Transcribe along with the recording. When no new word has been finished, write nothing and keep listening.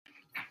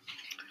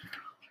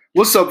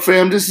What's up,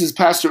 fam? This is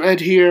Pastor Ed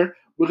here.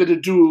 We're gonna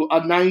do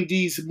a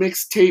 '90s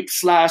mixtape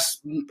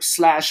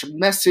slash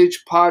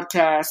message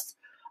podcast.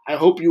 I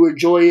hope you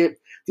enjoy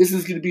it. This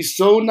is gonna be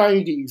so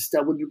 '90s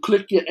that when you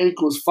click your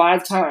ankles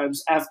 5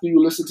 times after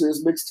you listen to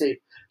this mixtape,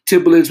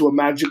 Timberlands will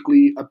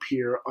magically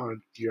appear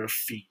on your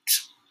feet.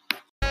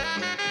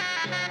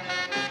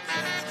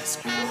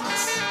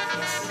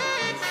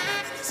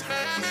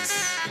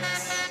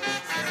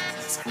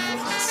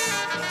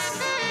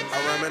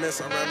 I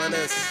reminisce.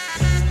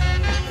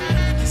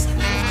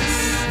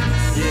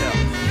 Yeah.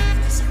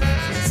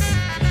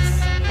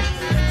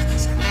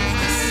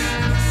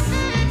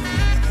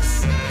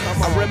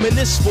 I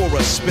reminisce for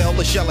a spell,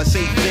 or shall I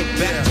say think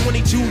back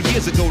 22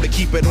 years ago to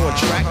keep it on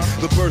track.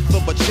 The birth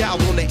of a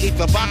child on the 8th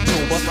of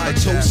October, a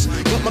toast.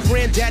 But my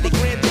granddaddy,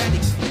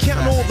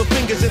 count all the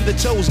fingers and the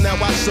toes. Now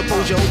I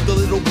suppose you hope the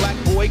little black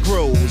boy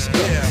grows.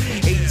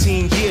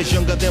 18 years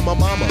younger than my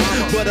mama,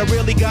 but I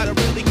really got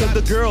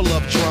the girl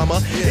of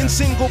trauma. In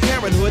single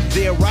parenthood,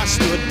 there I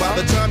stood. By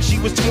the time she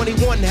was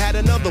 21, had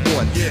another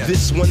one.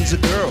 This one's a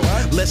girl.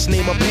 Let's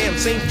name her Pam.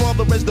 Same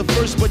father as the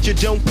first, but you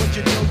don't.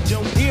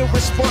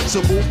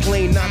 Irresponsible,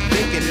 plain not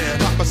thinking.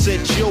 Papa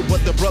said chill,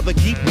 but the brother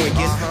keep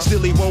winking.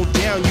 Still he won't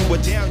down you,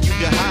 but down you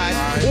can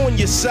hide on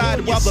your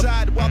side while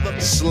the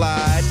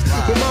slide.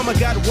 But mama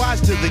got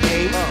wise to the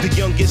game. The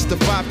youngest of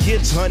 5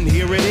 kids, hun,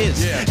 here it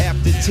is.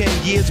 After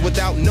 10 years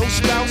without no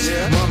spouse,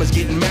 mama's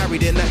getting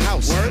married in the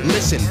house.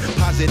 Listen,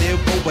 positive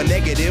over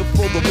negative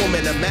for the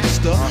woman a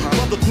master.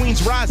 Mother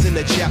Queen's rise in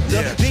the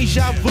chapter.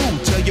 Deja vu,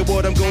 tell you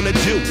what I'm gonna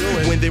do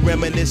when they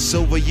reminisce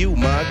over you,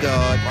 my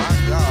God.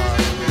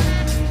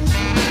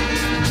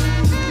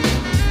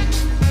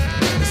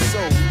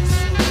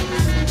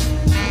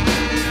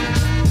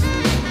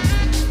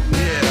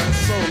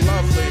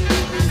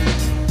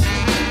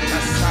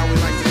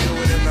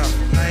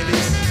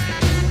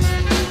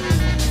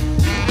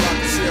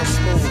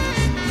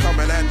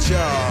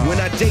 When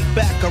I date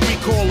back, I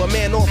recall a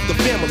man off the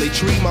family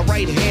tree. My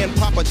right hand,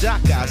 Papa Doc,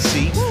 I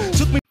see.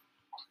 Took me.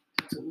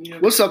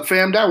 What's up,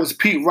 fam? That was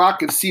Pete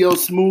Rock and CL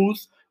Smooth,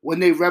 When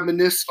They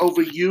Reminisce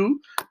Over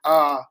You.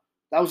 That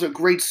was a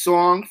great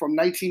song from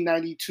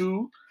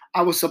 1992.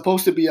 I was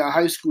supposed to be a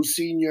high school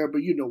senior,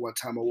 but you know what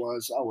time it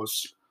was. I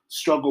was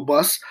struggle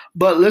bus.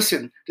 But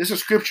listen, there's a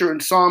scripture in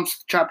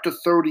Psalms chapter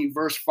 30,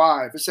 verse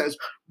 5. It says,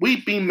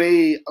 "Weeping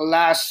may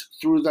last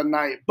through the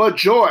night, but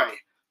joy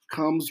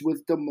comes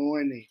with the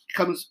morning."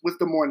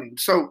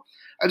 So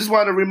I just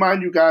wanted to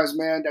remind you guys,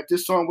 man, that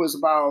this song was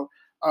about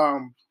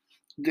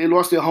they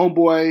lost their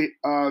homeboy,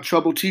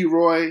 Trouble T.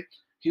 Roy.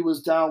 He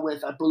was down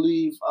with, I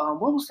believe,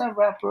 what was that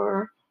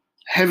rapper?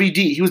 Heavy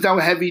D. He was down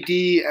with Heavy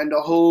D and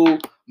the whole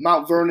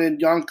Mount Vernon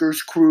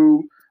Yonkers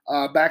crew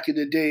back in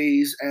the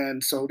days.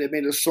 And so they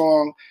made a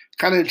song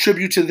kind of in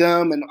tribute to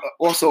them and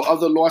also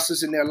other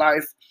losses in their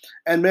life.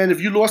 And man,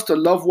 if you lost a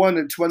loved one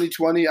in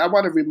 2020, I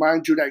want to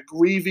remind you that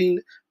grieving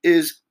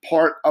is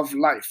part of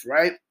life,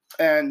 right?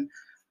 And,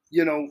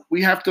 you know,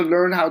 we have to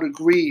learn how to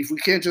grieve. We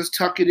can't just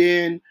tuck it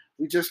in.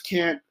 We just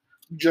can't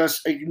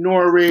just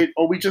ignore it,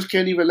 or we just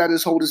can't even let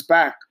it hold us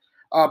back.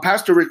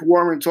 Pastor Rick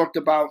Warren talked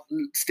about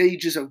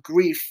stages of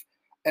grief,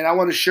 and I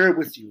want to share it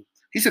with you.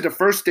 He said the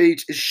first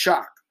stage is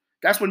shock.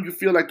 That's when you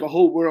feel like the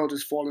whole world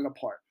is falling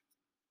apart.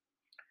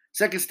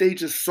 Second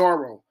stage is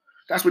sorrow.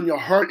 That's when your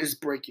heart is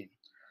breaking.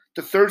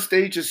 The third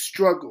stage is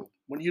struggle,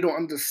 when you don't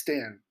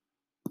understand.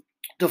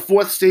 The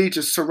fourth stage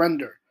is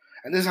surrender,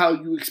 and this is how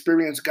you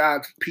experience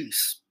God's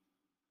peace.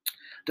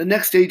 The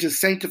next stage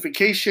is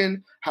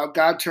sanctification, how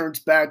God turns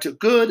bad to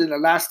good, and the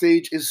last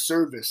stage is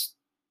service,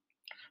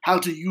 how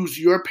to use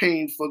your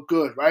pain for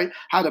good, right?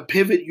 How to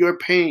pivot your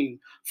pain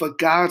for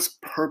God's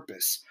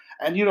purpose.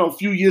 And, you know, a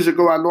few years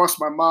ago, I lost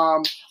my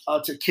mom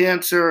to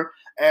cancer.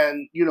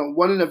 And, you know,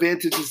 one of the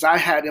advantages I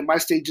had in my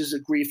stages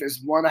of grief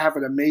is, one, I have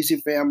an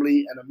amazing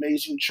family, an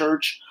amazing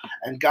church,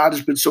 and God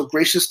has been so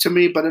gracious to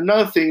me. But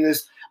another thing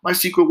is, my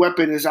secret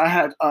weapon is I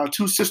had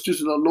 2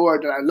 sisters in the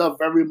Lord that I love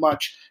very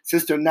much.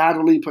 Sister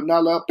Natalie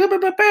Panella,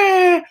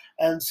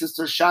 and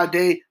Sister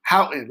Sade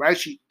Houghton, right?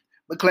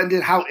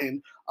 McClendon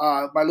Houghton,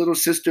 my little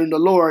sister in the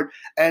Lord,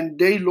 and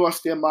they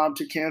lost their mom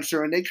to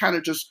cancer, and they kind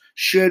of just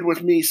shared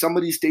with me some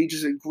of these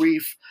stages of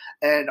grief,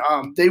 and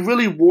they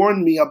really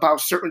warned me about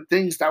certain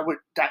things that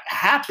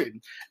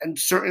happened and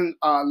certain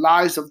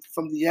lies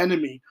from the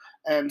enemy,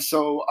 and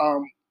so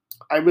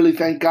I really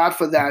thank God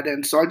for that.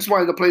 And so I just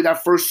wanted to play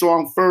that first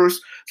song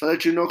first to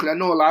let you know, because I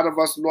know a lot of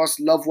us lost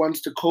loved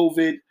ones to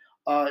COVID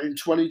in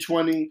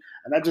 2020,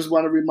 and I just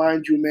want to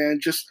remind you, man,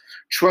 just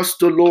trust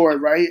the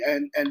Lord, right?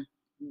 And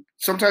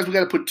sometimes we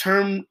got to put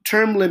term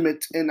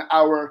limits in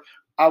our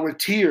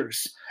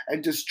tears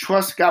and just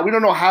trust God. We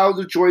don't know how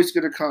the joy is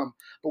going to come,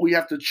 but we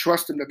have to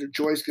trust Him that the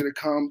joy is going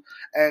to come.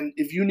 And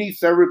if you need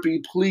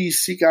therapy, please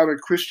seek out a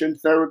Christian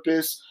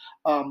therapist.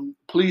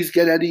 Please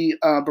get any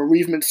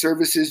bereavement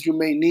services you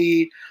may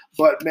need.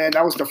 But man,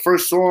 that was the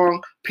first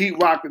song, Pete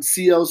Rock and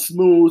CL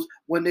Smooth,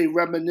 When They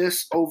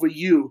Reminisce Over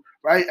You,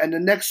 right? And the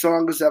next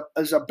song is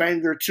a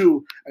banger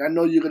too, and I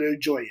know you're gonna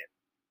enjoy it.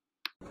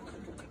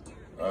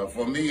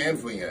 For me and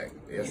for Yang,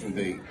 yes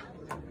indeed.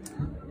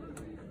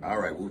 All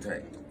right,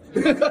 Wu-Tang.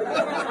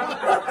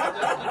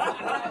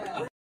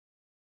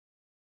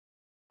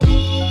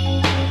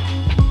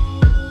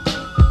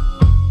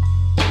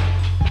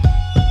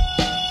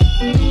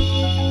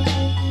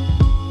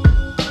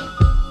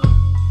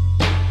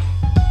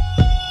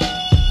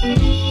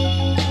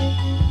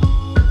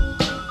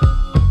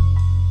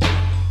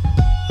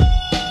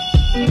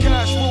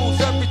 Cash rules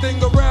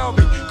everything around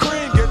me.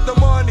 Cream, get the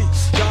money.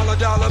 Dollar,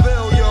 dollar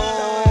bill, yo.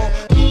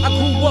 I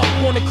grew up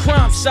on the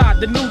crime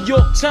side, the New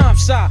York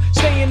Times side.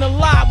 Staying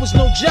alive was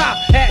no job,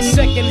 had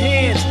second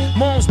hands.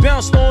 Moms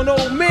bounced on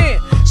old men.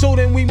 So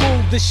then we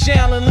moved to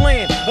Shaolin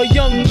Land. A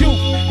young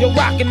youth, you're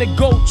rocking the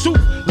go-to.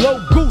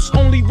 Low goose,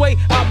 only way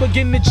I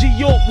begin to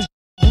G-York was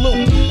blue.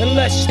 And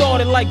let's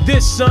start it like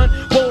this, son.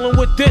 Rolling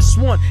with this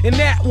one and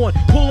that one.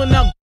 Pulling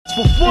out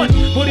for fun.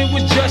 But it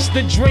was just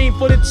a dream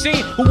for the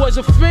teen who was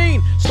a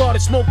fiend.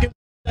 Started smoking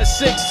at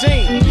 16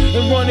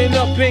 and running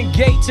up in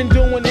gates and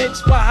doing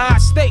hits for high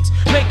stakes,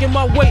 making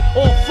my way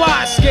on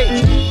fire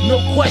skates. No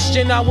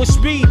question I was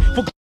speed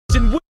for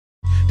and weed.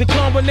 The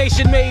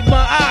combination made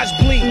my eyes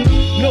bleed.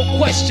 No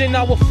question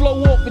I would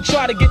flow off and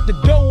try to get the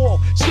dough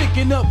off.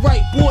 Sticking up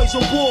right boys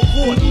on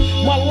board.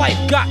 My life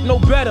got no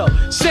better.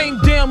 Same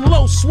damn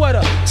low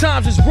sweater.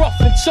 Times is rough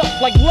and tough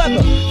like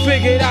leather.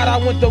 Figured out I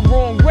went the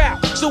wrong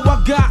route. So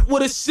I got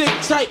with a sick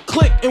tight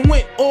click and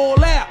went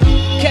all out.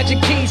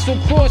 Catching keys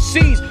from cross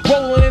seas,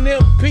 rolling in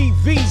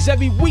MPVs.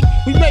 Every week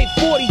we made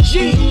 40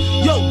 G's.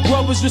 Yo,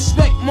 brothers,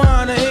 respect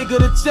mine. I ain't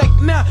gonna tech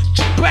now.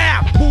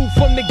 Bow, move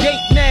from the gate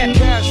now.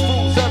 Cash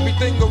rules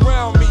everything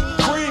around me.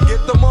 Cream,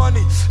 get the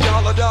money.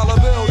 Dollar, dollar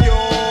bill, yo.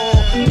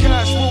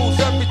 Cash rules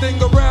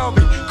everything around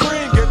me.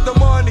 Cream, get the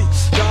money.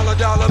 Dollar,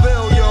 dollar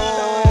bill, yo.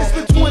 It's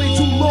been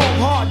 22 long,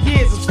 hard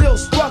years, I'm still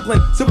struggling.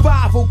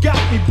 Survival got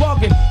me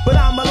bugging, but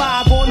I'm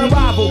alive on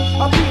arrival.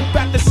 I beat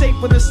back the shape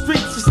of the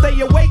streets to stay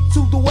awake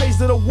to the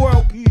ways of the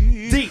world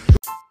deep.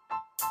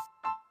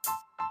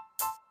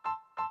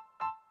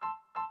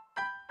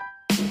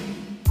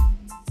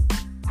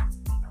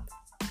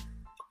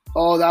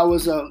 Oh, that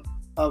was a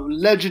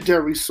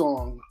legendary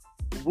song.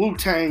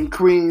 Wu-Tang,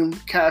 Cream,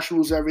 Cash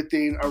Rules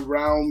Everything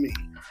Around Me.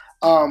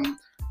 I'm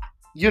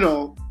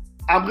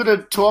going to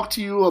talk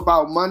to you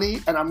about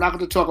money, and I'm not going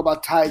to talk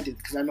about tithing,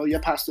 because I know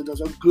your pastor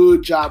does a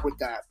good job with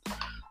that.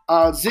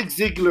 Zig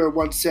Ziglar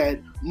once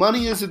said,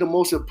 money isn't the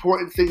most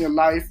important thing in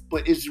life,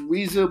 but it's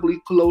reasonably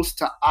close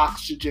to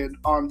oxygen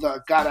on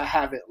the gotta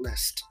have it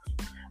list.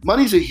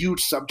 Money's a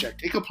huge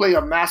subject. It can play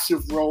a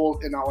massive role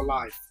in our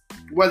life.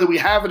 Whether we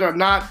have it or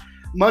not,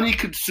 money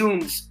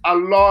consumes a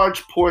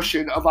large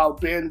portion of our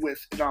bandwidth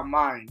in our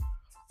mind.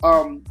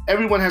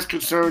 Everyone has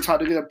concerns how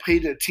they're going to pay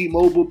their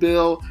T-Mobile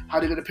bill, how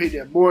they're going to pay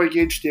their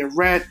mortgage, their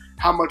rent,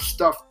 how much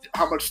stuff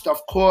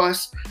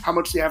costs, how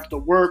much they have to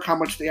work, how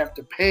much they have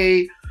to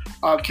pay,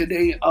 can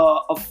they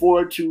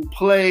afford to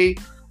play,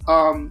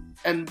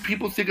 and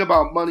people think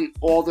about money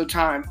all the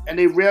time, and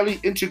they rarely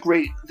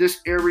integrate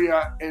this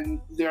area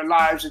in their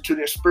lives into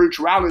their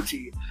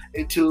spirituality,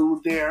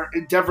 into their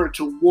endeavor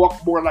to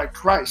walk more like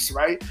Christ,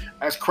 right?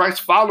 As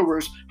Christ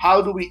followers,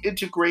 how do we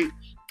integrate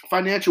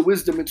financial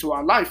wisdom into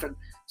our life? And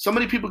so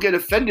many people get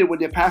offended when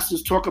their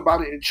pastors talk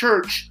about it in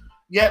church,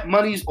 yet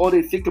money's all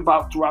they think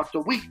about throughout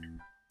the week.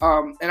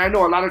 And I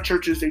know a lot of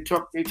churches, they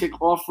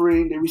take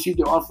offering, they receive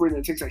their offering,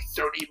 and it takes like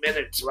 30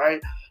 minutes,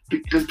 right?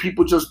 Because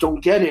people just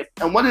don't get it.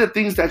 And one of the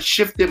things that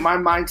shifted my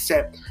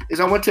mindset is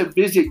I went to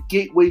visit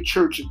Gateway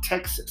Church in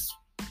Texas.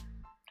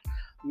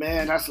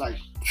 Man, that's like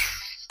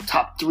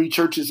top 3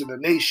 churches in the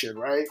nation,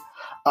 right?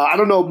 I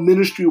don't know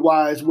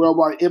ministry-wise,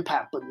 worldwide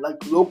impact, but like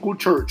local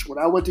church, when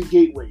I went to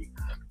Gateway,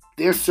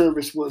 their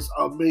service was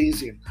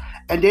amazing.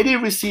 And they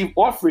didn't receive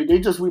offering. They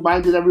just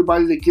reminded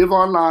everybody to give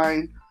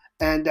online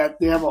and that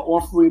they have an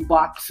offering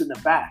box in the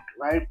back,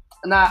 right?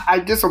 And I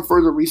did some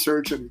further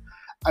research, and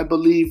I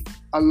believe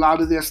a lot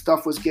of their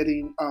stuff was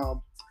getting,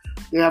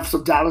 they have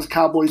some Dallas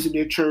Cowboys in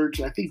their church.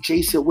 I think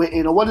Jason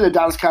Witten, or one of the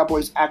Dallas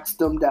Cowboys asked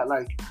them that,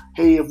 like,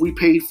 hey, if we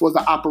pay for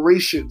the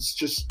operations,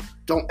 just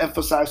don't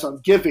emphasize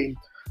on giving.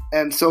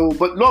 And so,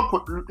 but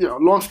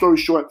long story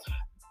short,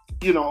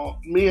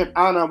 me and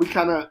Anna, we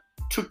kind of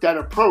took that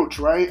approach,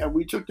 right? And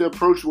we took the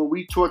approach where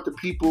we taught the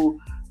people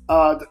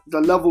the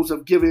levels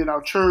of giving in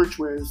our church,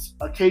 was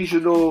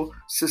occasional,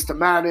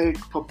 systematic,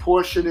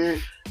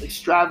 proportionate,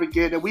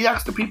 extravagant, and we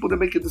asked the people to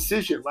make a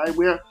decision, right?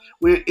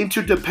 We're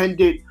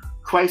interdependent,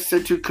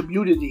 Christ-centered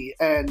community,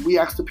 and we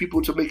asked the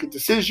people to make a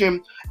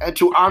decision and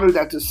to honor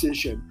that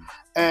decision.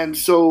 And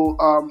so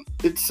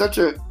it's such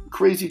a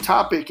crazy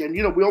topic, and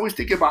we always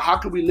think about how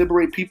can we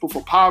liberate people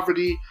from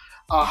poverty,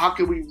 how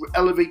can we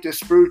elevate their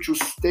spiritual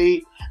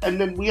state, and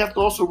then we have to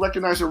also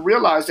recognize and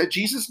realize that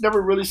Jesus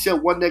never really said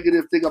one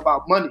negative thing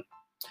about money.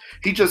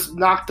 He just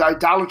knocked the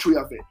idolatry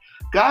of it.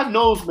 God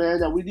knows, man,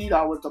 that we need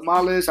our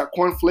tamales, our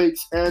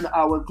cornflakes, and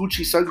our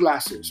Gucci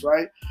sunglasses,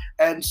 right?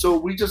 And so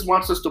we just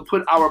want us to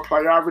put our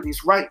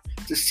priorities right,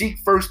 to seek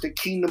first the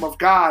kingdom of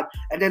God,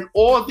 and then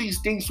all these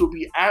things will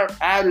be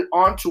added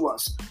onto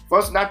us. For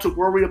us not to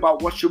worry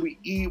about what should we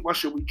eat, what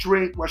should we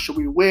drink, what should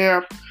we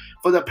wear.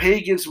 For the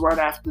pagans run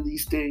after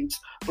these things,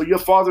 but your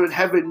Father in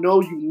heaven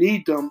knows you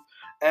need them,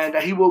 and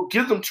that he will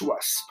give them to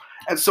us.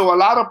 And so a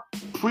lot of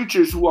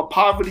preachers who are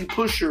poverty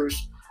pushers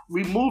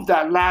remove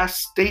that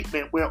last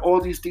statement where all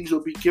these things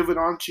will be given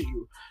unto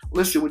you.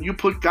 Listen, when you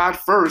put God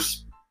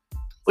first,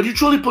 when you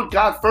truly put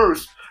God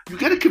first, you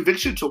get a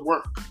conviction to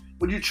work.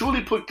 When you truly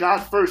put God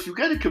first, you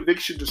get a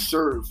conviction to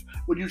serve.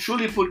 When you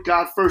truly put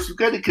God first, you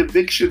get a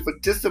conviction for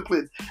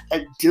discipline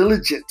and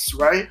diligence,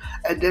 right?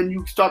 And then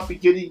you start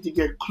beginning to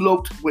get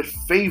cloaked with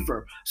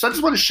favor. So I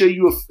just want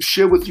to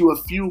share with you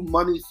a few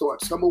money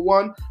thoughts. Number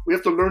one, we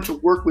have to learn to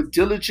work with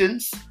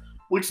diligence,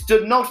 which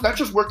denotes not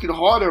just working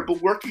harder,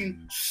 but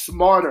working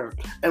smarter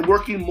and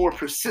working more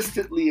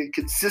persistently and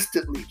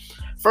consistently.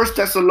 1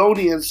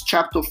 Thessalonians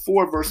chapter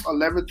 4, verse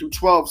 11 through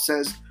 12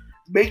 says,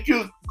 Make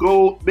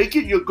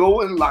it your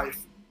goal in life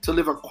to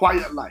live a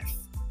quiet life,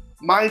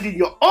 minding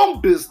your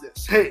own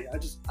business. Hey,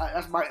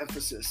 that's my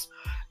emphasis.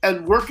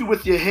 And working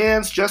with your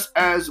hands just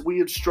as we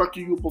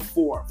instructed you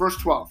before. Verse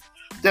 12.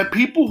 That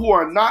people who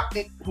are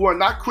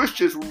not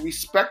Christians will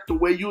respect the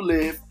way you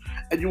live,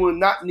 and you will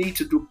not need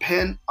to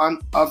depend on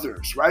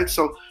others, right?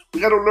 So we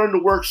got to learn to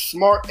work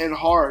smart and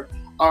hard.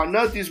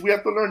 Another thing is we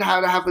have to learn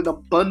how to have an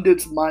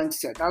abundance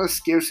mindset, not a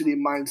scarcity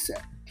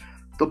mindset.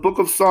 The book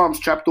of Psalms,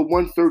 chapter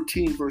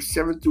 113, verse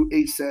 7 through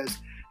 8 says,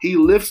 He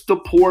lifts the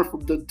poor from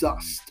the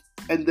dust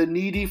and the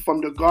needy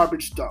from the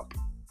garbage dump.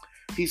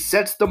 He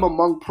sets them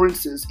among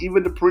princes,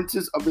 even the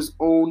princes of his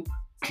own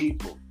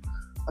people.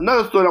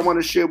 Another thought I want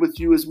to share with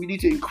you is we need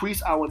to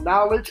increase our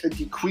knowledge and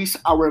decrease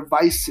our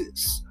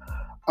vices.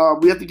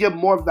 We have to get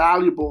more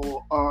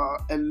valuable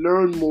and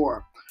learn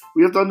more.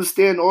 We have to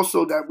understand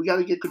also that we got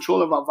to get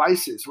control of our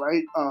vices,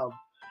 right?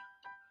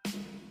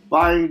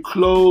 Buying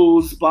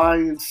clothes,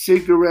 buying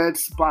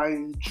cigarettes,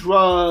 buying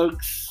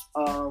drugs,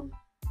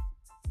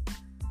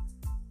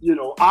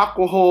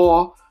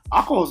 alcohol.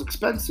 Alcohol is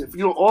expensive.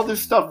 All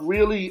this stuff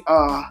really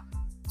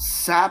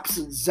saps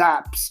and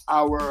zaps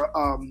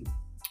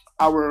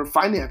our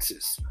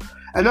finances.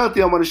 Another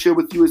thing I want to share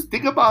with you is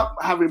think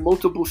about having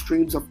multiple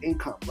streams of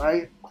income,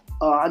 right?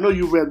 I know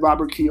you read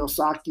Robert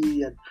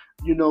Kiyosaki, and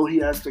he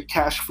has the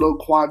cash flow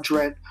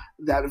quadrant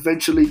that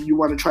eventually you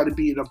want to try to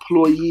be an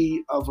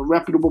employee of a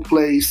reputable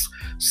place,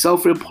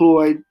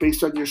 self-employed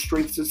based on your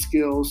strengths and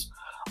skills,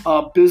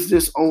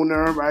 business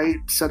owner, right?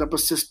 Set up a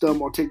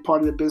system or take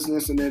part in the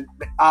business, and then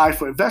I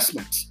for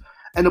investments.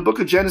 And the book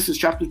of Genesis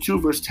chapter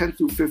 2, verse 10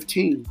 through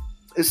 15,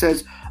 it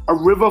says, a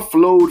river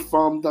flowed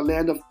from the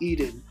land of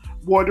Eden,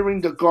 watering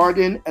the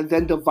garden and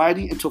then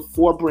dividing into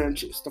 4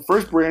 branches. The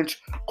first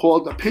branch,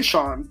 called the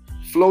Pishon,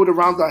 flowed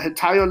around the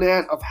entire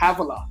land of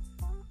Havilah,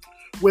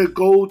 where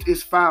gold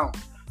is found.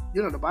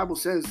 The Bible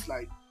says,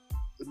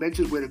 it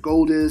mentions where the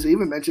gold is. It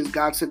even mentions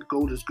God said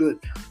gold is good.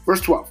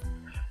 Verse 12.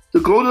 The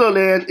gold of the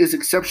land is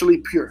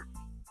exceptionally pure.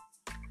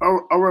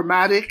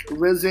 Aromatic,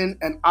 resin,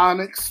 and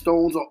onyx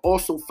stones are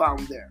also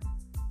found there.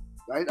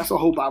 Right? That's a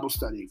whole Bible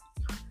study.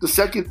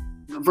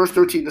 Verse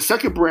 13. The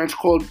second branch,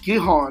 called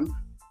Gihon,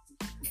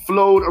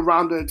 flowed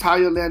around the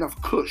entire land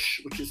of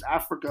Cush, which is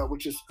Africa,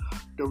 which is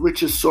the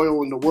richest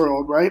soil in the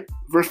world, right?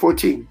 Verse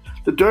 14.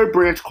 The third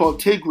branch, called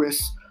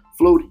Tigris,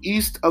 flowed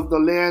east of the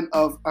land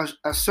of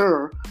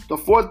Assur. The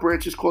fourth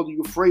branch is called the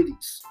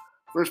Euphrates.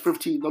 Verse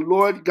 15. The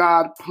Lord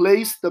God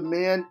placed the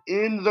man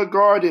in the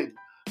garden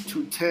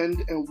to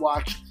tend and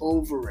watch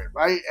over it,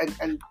 right?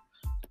 And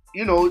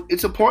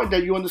it's important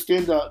that you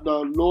understand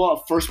the law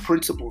of first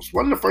principles.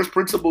 One of the first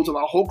principles of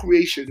our whole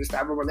creation is to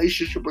have a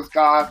relationship with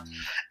God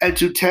and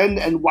to tend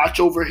and watch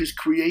over his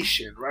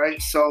creation, right?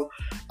 So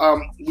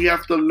we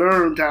have to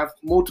learn to have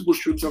multiple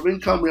streams of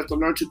income. We have to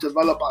learn to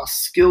develop our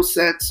skill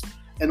sets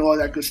and all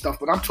that good stuff.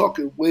 But I'm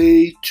talking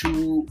way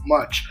too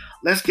much.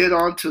 Let's get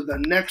on to the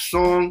next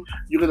song.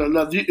 You're going to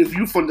love it. If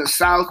you're from the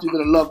South, you're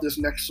going to love this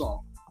next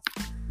song.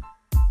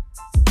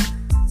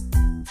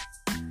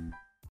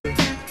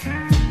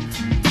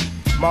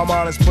 My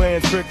mind is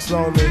playing tricks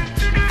on me.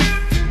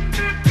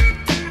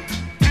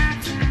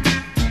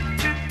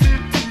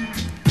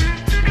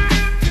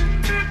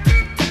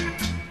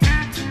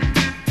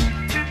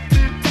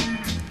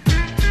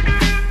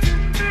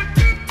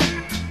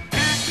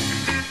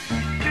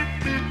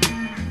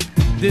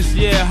 This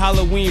year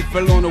Halloween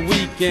fell on a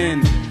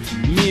weekend.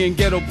 Me and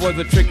ghetto boys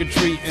are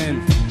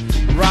trick-or-treating,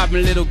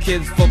 robbing little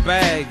kids for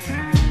bags,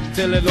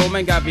 till little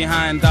man got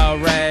behind our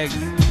rags.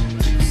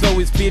 So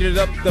we speeded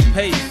up the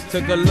pace,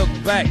 took a look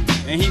back,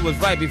 and he was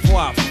right before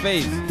our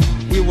face.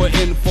 We were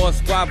in for a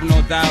squabble,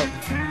 no doubt,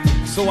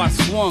 so I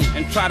swung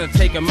and tried to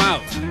take him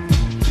out.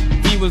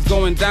 He was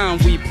going down,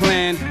 we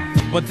planned,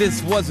 but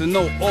this wasn't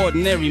no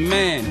ordinary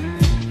man.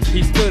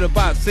 He stood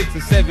about 6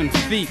 or 7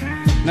 feet.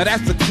 Now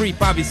that's the creep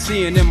I be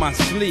seeing in my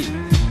sleep.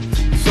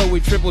 So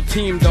we triple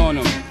teamed on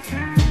him,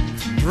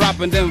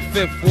 dropping them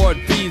Fifth Ward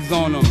B's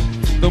on him.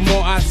 The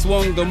more I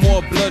swung, the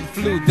more blood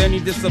flew. Then he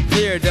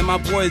disappeared, and my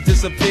boys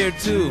disappeared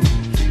too.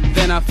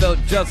 Then I felt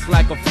just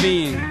like a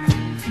fiend.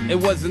 It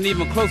wasn't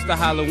even close to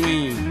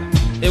Halloween.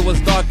 It was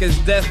dark as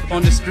death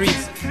on the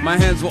streets. My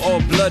hands were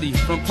all bloody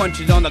from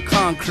punching on the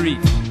concrete.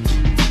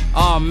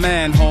 Aw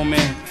man, homie,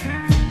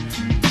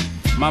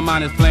 My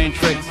mind is playing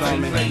tricks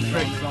on me.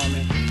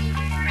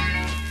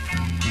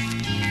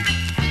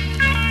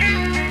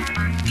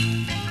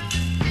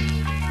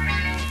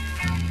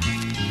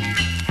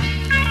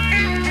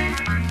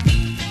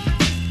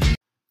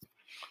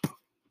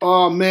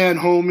 Oh man,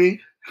 homie,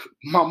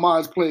 my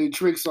mind's playing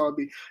tricks on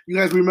me. You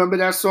guys remember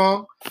that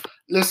song?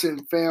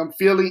 Listen, fam,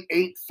 feeling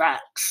ain't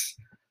facts.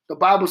 The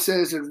Bible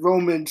says in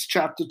Romans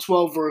chapter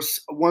 12, verse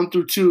 1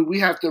 through 2, we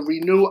have to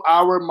renew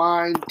our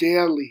mind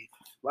daily,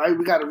 right?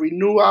 We got to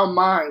renew our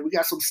mind. We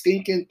got some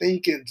stinking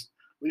thinkings.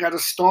 We got to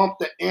stomp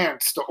the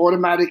ants, the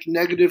automatic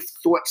negative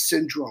thought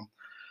syndrome.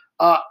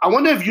 I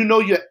wonder if you know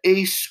your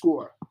ACE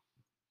score,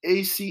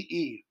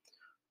 ACE.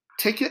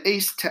 Take your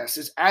ACE test.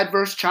 It's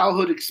adverse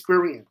childhood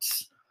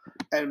experience.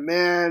 And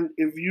man,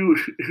 if you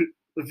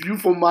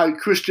from my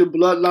Christian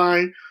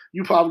bloodline,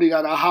 you probably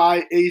got a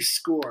high ACE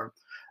score.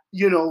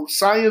 You know,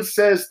 science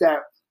says that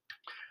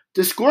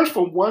the scores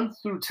from 1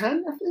 through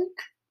 10, I think,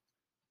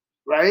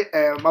 right?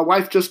 And my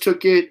wife just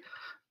took it,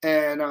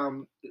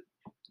 and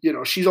you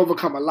know, she's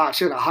overcome a lot.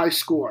 She had a high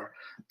score,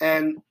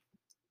 and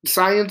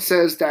science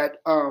says that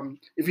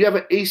if you have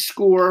an ACE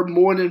score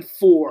more than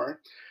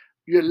 4,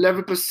 you're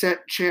 11%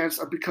 chance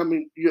of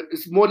becoming.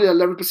 It's more than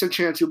 11%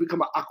 chance you'll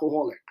become an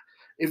alcoholic.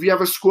 If you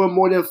have a score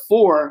more than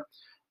 4,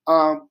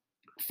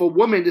 for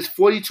women, there's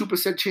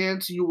 42%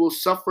 chance you will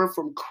suffer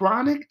from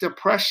chronic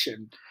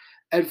depression,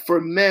 and for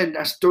men,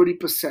 that's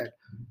 30%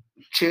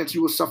 chance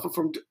you will suffer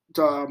from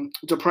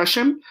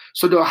depression.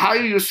 So the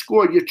higher your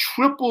score, you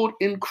tripled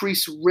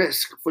increased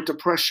risk for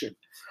depression.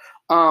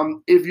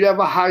 If you have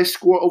a high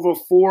score over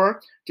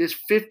 4, there's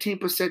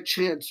 15%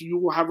 chance you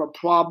will have a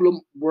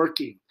problem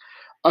working.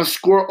 A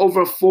score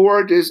over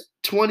 4, there's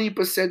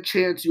 20%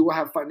 chance you will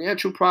have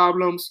financial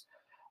problems.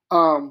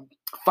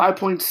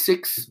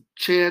 5.6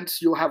 chance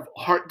you'll have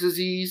heart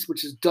disease,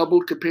 which is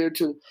doubled compared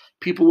to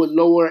people with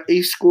lower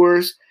ACE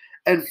scores,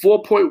 and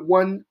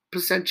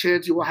 4.1%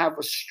 chance you will have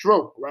a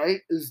stroke,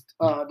 right?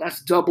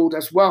 That's doubled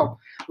as well.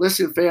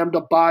 Listen, fam,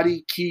 the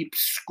body keeps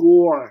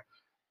score.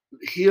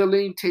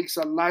 Healing takes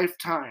a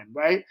lifetime,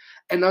 right?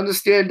 And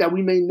understand that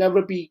we may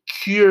never be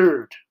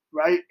cured,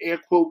 right? Air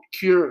quote,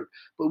 cured,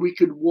 but we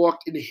could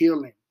walk in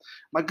healing.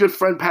 My good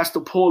friend,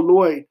 Pastor Paul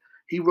Lloyd,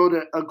 he wrote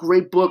a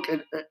great book,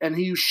 and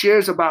he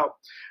shares about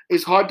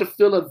it's hard to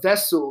fill a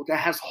vessel that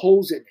has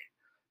holes in it,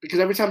 because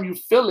every time you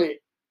fill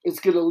it,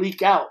 it's going to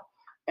leak out.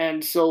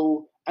 And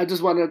so I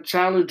just want to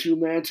challenge you,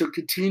 man, to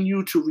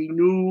continue to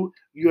renew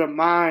your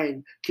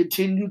mind,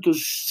 continue to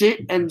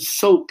sit and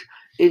soak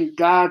in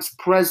God's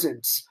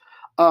presence.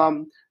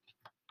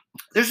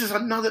 There's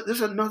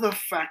another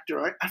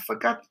factor. I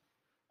forgot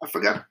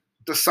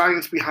the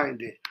science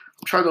behind it.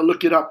 I'm trying to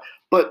look it up.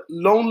 But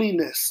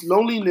loneliness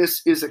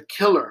is a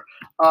killer.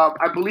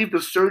 I believe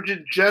the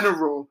Surgeon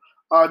General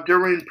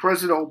during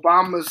President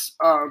Obama's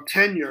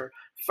tenure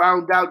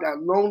found out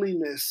that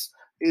loneliness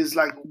is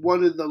like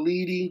one of the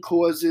leading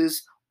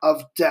causes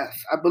of death.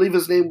 I believe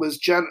his name was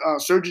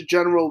Surgeon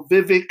General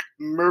Vivek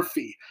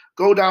Murthy.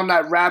 Go down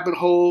that rabbit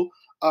hole,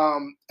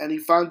 and he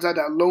finds out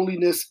that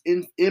loneliness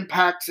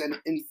impacts and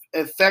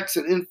affects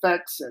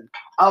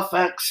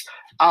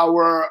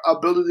our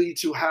ability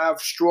to have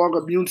strong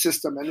immune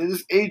system. And in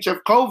this age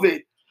of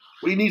COVID,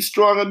 we need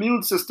strong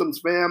immune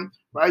systems, fam,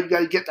 right? You got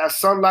to get that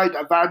sunlight,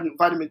 that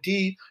vitamin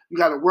D. You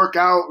got to work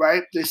out,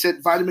 right? They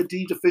said vitamin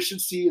D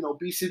deficiency and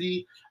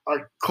obesity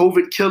are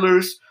COVID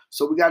killers.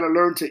 So we got to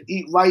learn to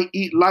eat right,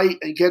 eat light,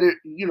 and get it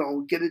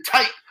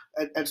tight,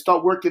 and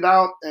start working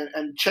out,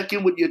 and check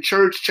in with your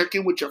church, check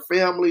in with your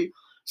family.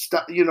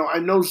 I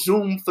know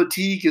Zoom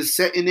fatigue is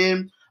setting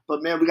in,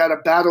 but man, we got to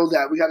battle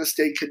that. We got to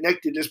stay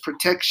connected. There's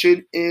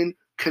protection in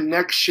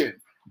connection.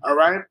 All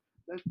right?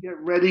 Let's get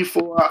ready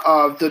for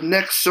the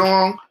next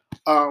song.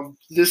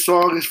 This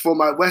song is for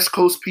my West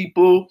Coast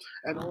people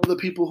and all the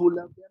people who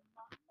love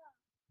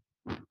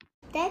them.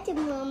 Daddy,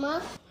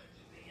 Mama.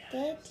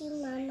 Daddy,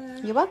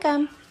 Mama. You're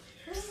welcome.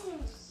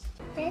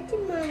 Daddy,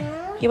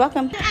 Mama. You're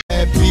welcome.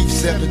 At beef,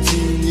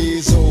 17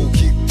 years old,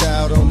 kicked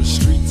out on the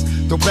streets.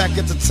 Though back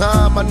at the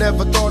time, I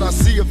never thought I'd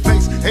see a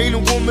face. Ain't a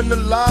woman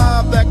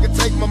alive that could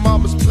take my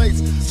mama's place.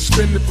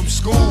 Suspended from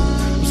school,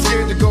 I'm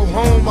scared to go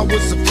home. I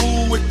was a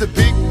fool with the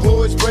big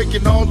boys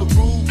breaking all the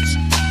rules.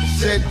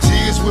 Shed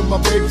tears with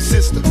my baby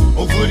sister.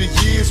 Over the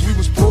years, we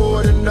was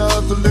poor than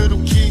other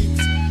little kids.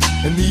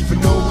 And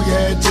even though we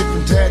had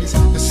different daddies,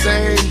 the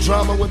same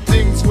drama when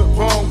things went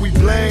wrong, we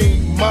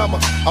blame mama.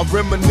 I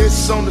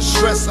reminisce on the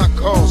stress I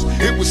caused.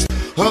 It was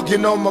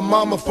hugging on my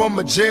mama from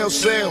a jail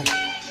cell.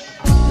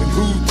 And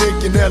who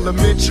thinking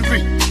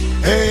elementary?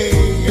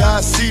 Hey,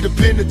 I see the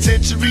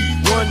penitentiary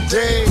one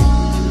day.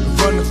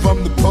 Running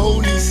from the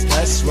police,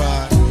 that's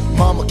right.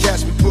 Mama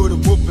catch me, put a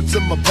whooping to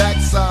my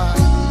backside.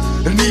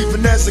 And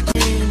even as a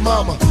queen,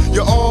 mama,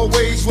 you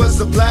always was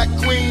a black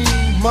queen,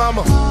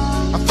 mama.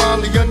 I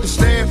finally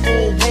understand, for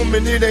a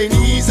woman it ain't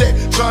easy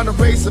trying to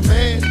raise a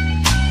man.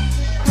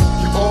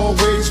 You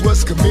always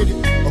was committed,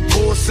 a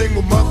poor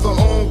single mother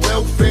on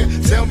welfare.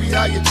 Tell me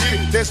how you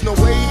did it, there's no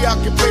way I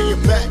can pay you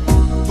back.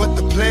 But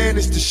the plan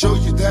is to show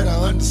you that I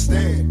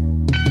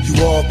understand.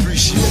 You all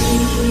appreciate it.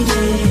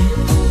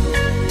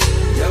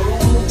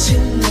 Don't you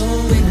know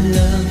we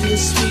love you,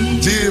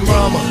 sweet Dear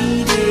mama,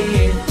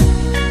 lady?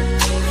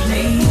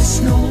 Place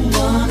no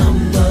one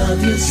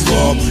above you, you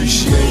all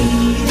appreciate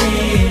it.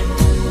 lady.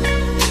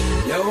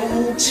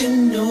 Don't you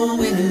know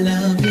we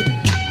love you?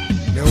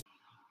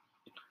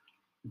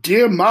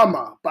 Dear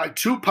Mama by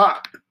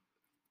Tupac.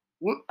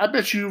 I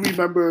bet you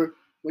remember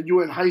when you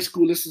were in high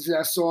school listening to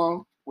that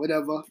song,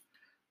 whatever.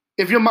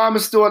 If your mom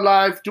is still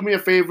alive, do me a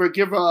favor,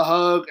 give her a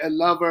hug and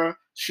love her,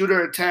 shoot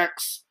her a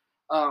text.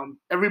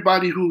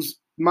 Everybody whose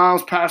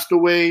moms passed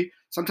away,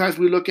 sometimes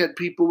we look at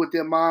people with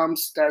their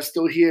moms that are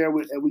still here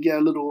and we get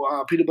a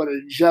little peanut butter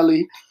and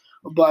jelly.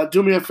 But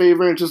do me a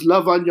favor and just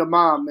love on your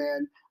mom,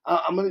 man.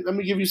 Let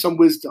me give you some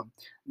wisdom.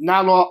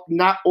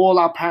 Not all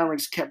our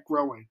parents kept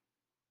growing.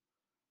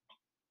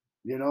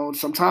 You know,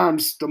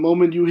 sometimes the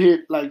moment you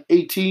hit like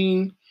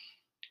 18,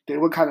 they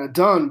were kind of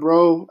done,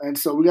 bro. And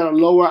so we got to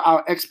lower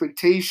our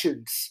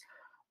expectations.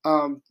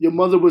 Your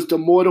mother was the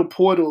mortal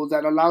portal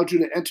that allowed you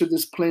to enter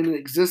this plane of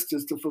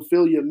existence to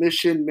fulfill your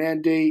mission,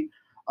 mandate,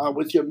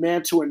 with your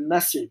mantle and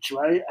message,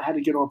 right? I had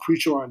to get on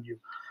preacher on you.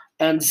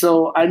 And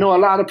so I know a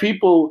lot of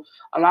people,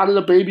 a lot of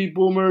the baby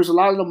boomers, a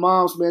lot of the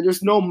moms, man,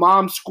 there's no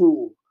mom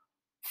school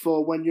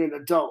for when you're an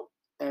adult.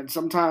 And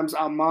sometimes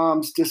our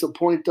moms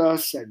disappoint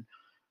us and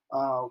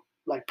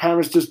like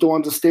parents just don't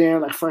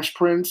understand, like Fresh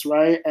Prince,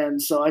 right? And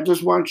so I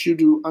just want you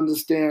to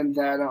understand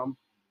that,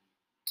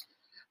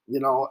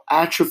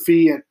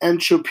 atrophy and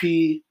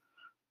entropy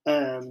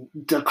and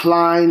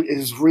decline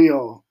is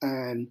real,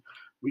 and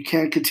we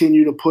can't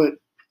continue to put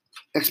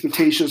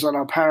expectations on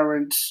our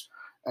parents.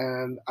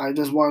 And I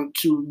just want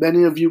to,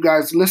 many of you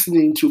guys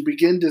listening, to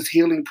begin this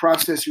healing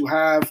process you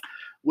have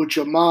with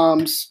your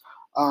moms.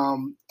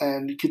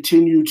 And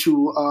continue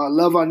to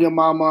love on your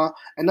mama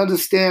and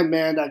understand,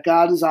 man, that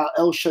God is our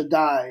El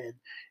Shaddai, and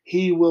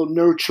He will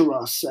nurture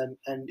us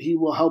and He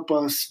will help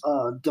us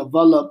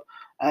develop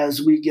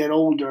as we get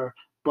older.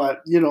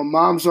 But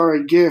moms are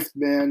a gift,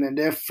 man, and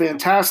they're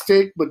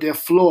fantastic, but they're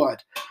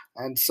flawed.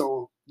 And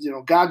so,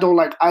 God don't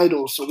like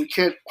idols, so we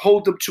can't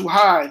hold them too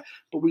high,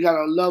 but we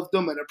gotta love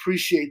them and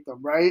appreciate them,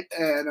 right?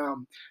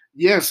 And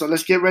so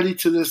let's get ready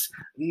to this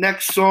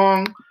next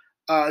song.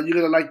 You're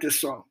gonna like this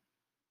song.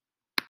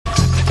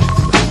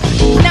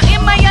 Now in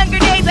my younger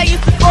days I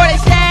used to sport a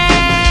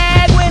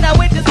shag. When I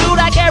went to school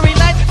I carried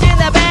lunch in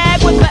the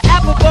bag with the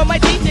apple for my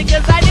teacher,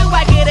 cause I knew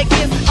I'd get a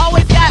kiss.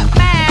 Always got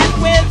mad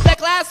when the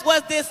class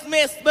was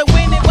dismissed, but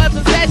when it was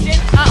a session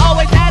I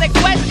always had a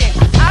question.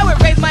 I would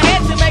raise my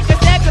hand to make a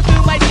step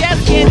through my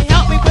chest and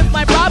help me with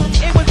my problem.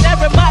 It was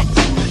never much,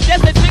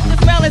 just a trick to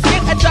smell and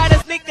shit. I try to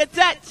sneak a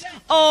touch.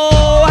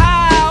 Oh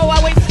how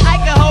I wish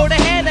I could hold her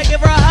hand and give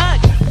her a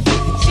hug.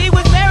 She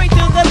was married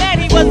to the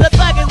man, he was a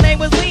thug, his name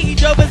was Lee. He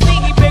drove a Z,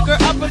 he picked her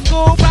up from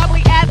school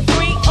probably at 3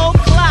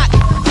 o'clock.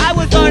 I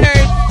was on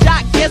her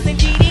jock, yes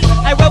indeedy.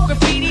 I wrote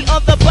graffiti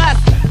on the bus.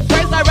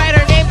 First I write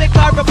her name, then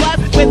carve a plus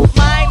with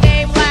my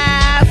name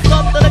last.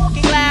 On the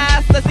looking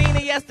glass, I seen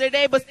her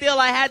yesterday, but still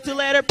I had to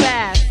let her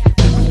pass.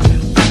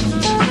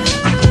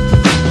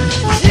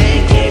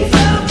 She keeps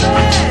on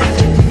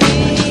passing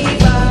me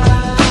by.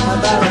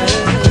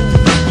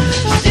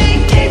 She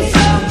keeps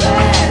on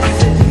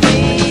passing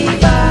me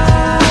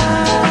by.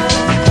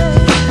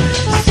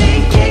 She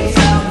keeps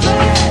on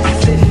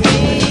passing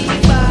me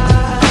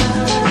by.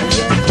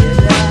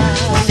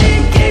 She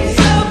keeps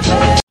on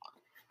passing.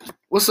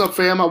 What's up,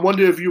 fam? I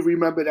wonder if you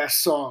remember that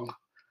song.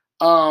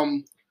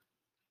 I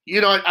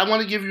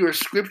want to give you a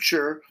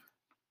scripture.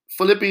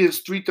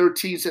 Philippians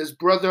 3:13 says,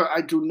 brothers,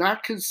 I do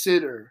not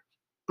consider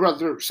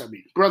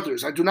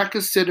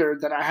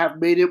that I have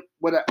made it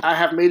what I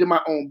have made it my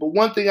own. But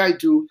one thing I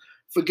do,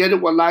 forgetting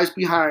what lies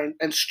behind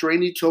and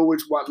straining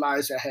towards what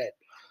lies ahead.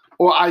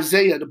 Or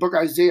Isaiah, the book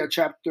Isaiah,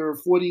 chapter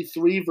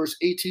 43, verse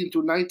 18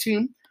 through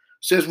 19,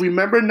 says,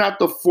 remember not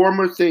the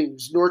former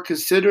things, nor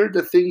consider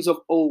the things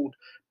of old.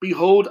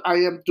 Behold, I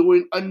am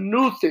doing a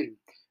new thing.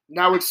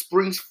 Now it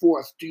springs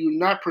forth. Do you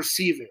not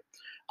perceive it?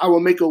 I will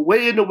make a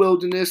way in the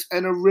wilderness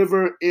and a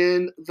river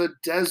in the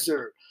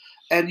desert.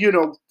 And,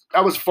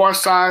 that was Far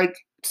Side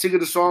singing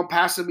the song,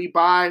 Passing Me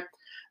By.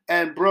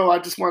 And, bro, I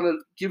just want to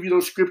give you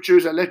those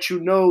scriptures and let you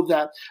know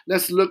that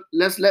let's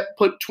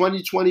put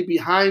 2020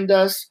 behind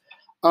us.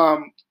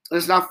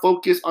 Let's not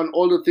focus on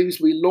all the things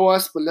we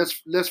lost, but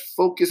let's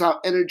focus our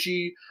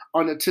energy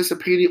on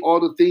anticipating all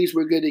the things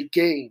we're going to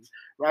gain.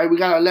 Right? We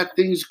got to let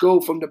things go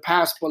from the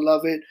past,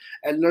 beloved,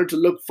 and learn to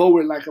look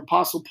forward like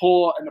Apostle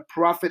Paul and the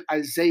prophet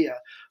Isaiah.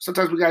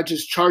 Sometimes we got to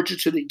just charge it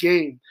to the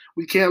game.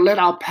 We can't let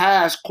our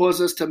past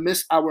cause us to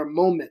miss our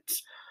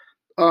moments.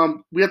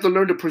 We have to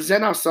learn to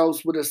present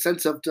ourselves with a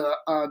sense of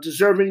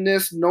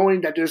deservingness,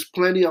 knowing that there's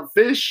plenty of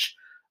fish,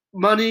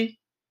 money,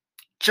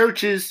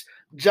 churches,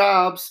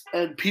 jobs,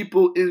 and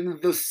people in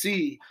the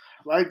sea.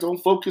 Right? Don't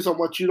focus on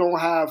what you don't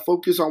have.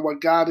 Focus on what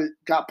God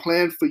got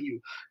planned for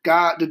you.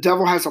 The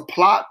devil has a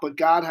plot, but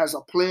God has a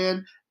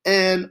plan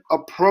and a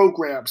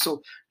program.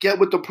 So get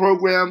with the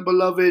program,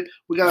 beloved.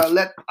 We got to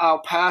let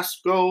our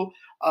past go.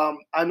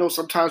 I know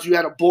sometimes you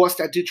had a boss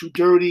that did you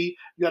dirty.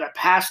 You had a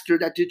pastor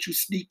that did you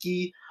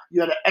sneaky.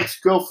 You had an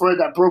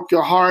ex-girlfriend that broke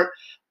your heart.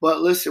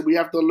 But listen, we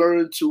have to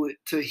learn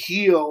to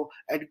heal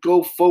and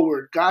go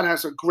forward. God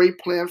has a great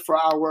plan for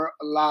our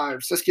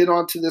lives. Let's get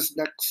on to this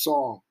next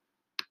song.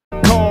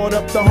 Called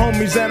up the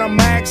homies and I'm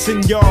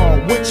asking y'all,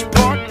 which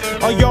part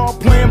are y'all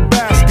playing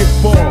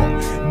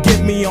basketball?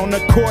 Get me on the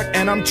court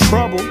and I'm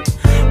troubled.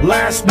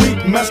 Last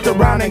week messed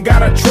around and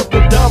got a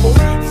triple-double.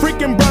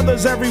 Freaking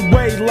brothers every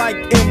way like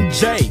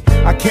MJ.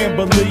 I can't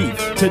believe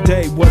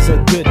today was a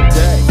good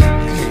day.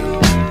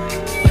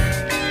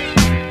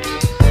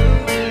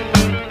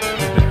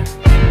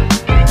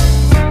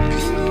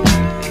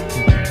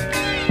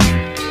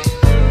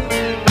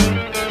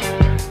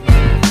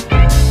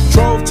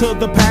 To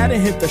the pad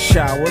and hit the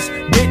showers.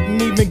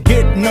 Didn't even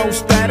get no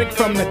static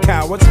from the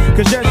cowards.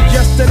 Cause just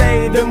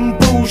yesterday them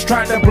fools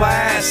tried to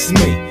blast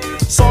me.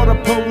 Saw the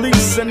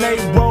police and they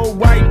rolled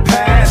right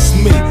past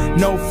me.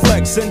 No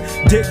flexing,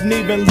 didn't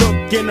even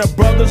look in a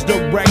brother's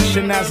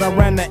direction as I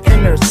ran the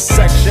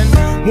intersection.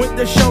 Went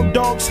to Show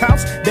Dog's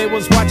house, they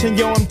was watching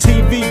Yo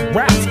MTV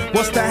raps.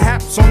 What's the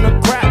haps on the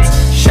craps?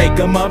 Shake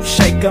 'em up,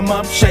 shake 'em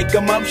up, shake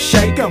 'em up,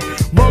 shake 'em.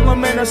 Roll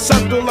 'em in a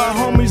circle of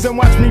homies and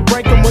watch me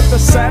break 'em with the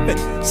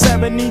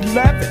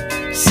 7-11,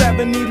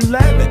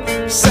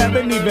 7-11,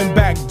 7 even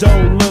back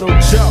door Little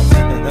Joe.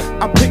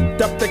 I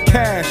picked up the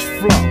cash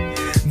flow.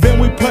 Then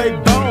we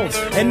played bones,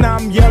 and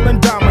I'm yelling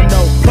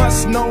domino.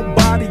 Plus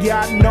nobody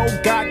I know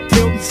got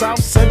killed in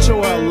South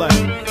Central LA.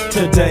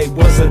 Today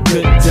was a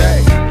good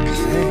day.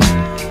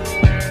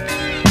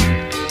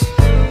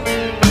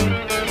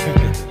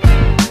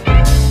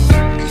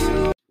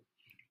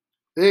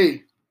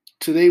 Hey,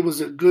 today was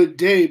a good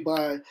day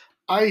by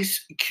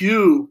Ice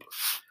Cube.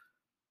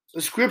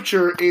 The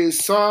scripture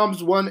is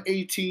Psalms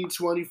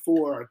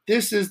 118:24.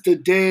 This is the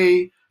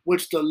day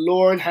which the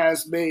Lord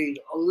has made.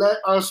 Let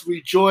us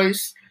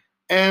rejoice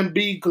and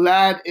be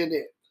glad in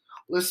it.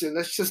 Listen,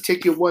 let's just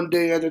take it one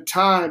day at a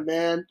time,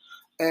 man.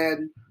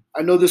 And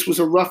I know this was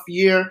a rough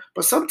year,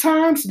 but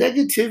sometimes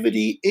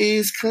negativity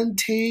is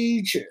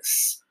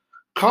contagious.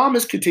 Calm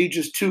is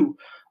contagious too,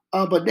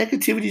 but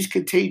negativity is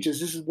contagious.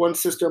 This is one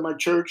sister in my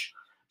church.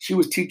 She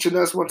was teaching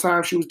us one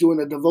time. She was doing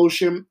a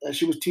devotion, and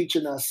she was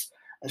teaching us.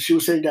 And she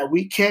was saying that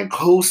we can't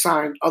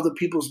co-sign other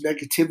people's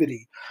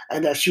negativity.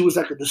 And that she was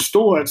like at the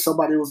store, and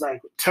somebody was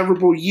like,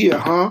 terrible year,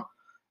 huh?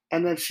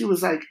 And then she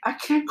was like, I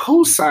can't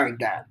co-sign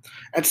that.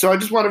 And so I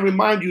just want to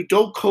remind you,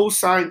 don't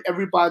co-sign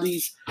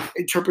everybody's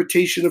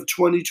interpretation of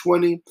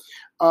 2020.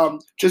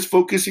 Just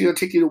focusing on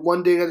taking it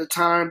one day at a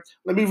time.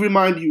 Let me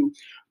remind you,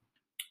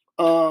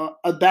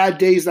 a bad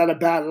day is not a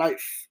bad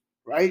life,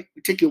 right?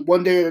 We take it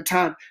one day at a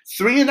time.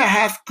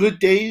 3.5 good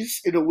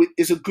days in a week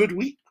is a good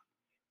week.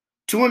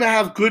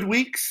 2.5 good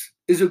weeks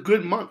is a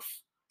good month.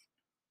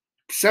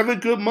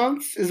 7 good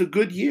months is a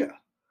good year.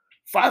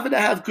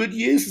 5.5 good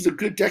years is a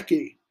good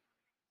decade.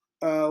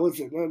 What's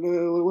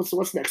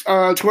next?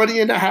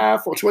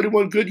 20.5 or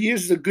 21 good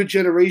years is a good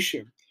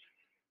generation.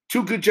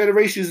 2 good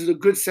generations is a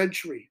good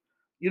century.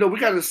 You know, we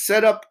got to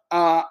set up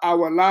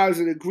our lives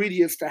and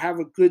ingredients to have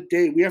a good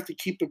day. We have to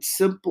keep it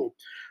simple.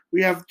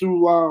 We have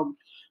to,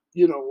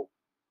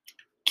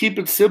 keep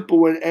it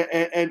simple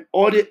and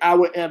audit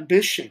our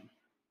ambition.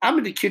 I'm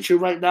in the kitchen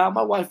right now.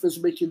 My wife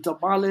is making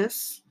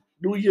tamales,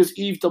 New Year's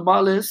Eve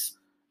tamales,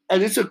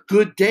 and it's a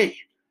good day,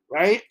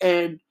 right?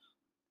 And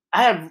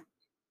I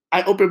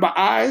open my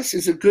eyes.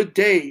 It's a good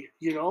day,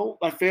 you know.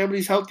 My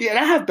family's healthy, and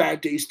I have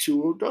bad days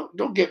too.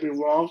 Don't get me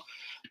wrong,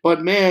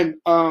 but man,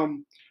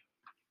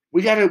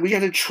 we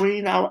gotta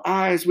train our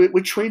eyes. We're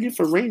training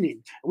for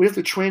raining. We have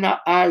to train our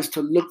eyes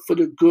to look for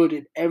the good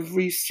in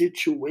every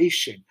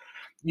situation.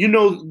 You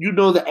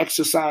know the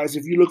exercise.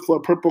 If you look for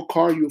a purple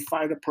car, you'll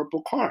find a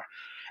purple car.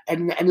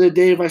 And at the end of the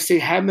day, if I say,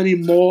 how many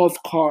mauve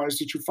cars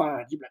did you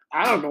find? You're like,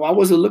 I don't know. I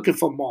wasn't looking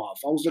for mauve.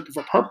 I was looking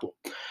for purple.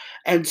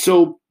 And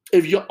so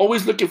if you're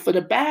always looking for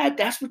the bad,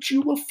 that's what you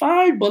will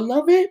find,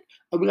 beloved.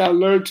 And we got to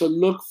learn to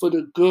look for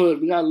the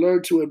good. We got to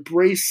learn to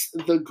embrace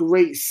the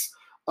grace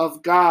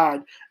of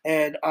God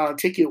and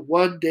take it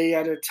one day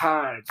at a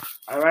time.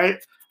 All right?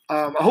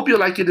 I hope you're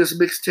liking this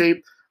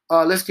mixtape.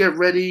 Let's get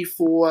ready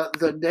for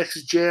the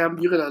next jam.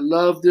 You're going to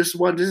love this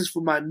one. This is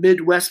for my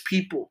Midwest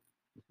people.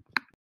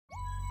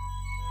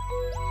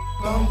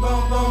 Boom,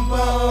 boom, boom,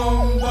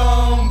 boom,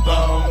 boom,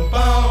 boom, boom,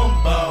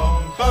 boom,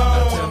 boom.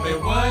 Now tell me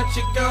what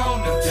you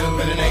gonna do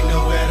when it ain't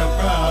nowhere to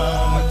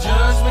run. When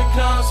judgment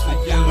comes for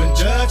you. When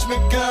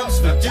judgment comes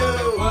for you. Tell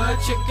me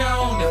what you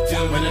gonna do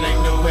when it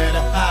ain't nowhere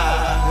to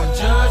hide. When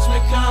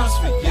judgment comes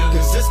for you.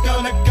 Cause it's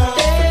gonna come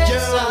for you.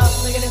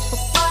 Nigga, this for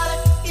Polly.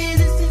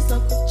 Easy, see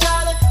something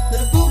Charlie.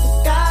 Little boo,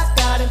 God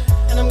got him.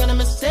 And I'm gonna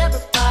miss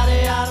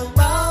everybody out of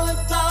roll and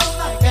flow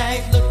like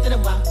eggs. Looked at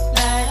him while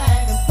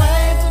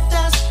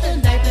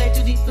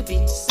for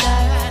being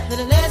sad.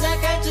 Little less I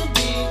got to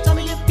be. Tell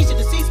me your piece of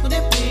the seats, would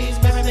it please?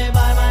 Marry me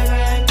by my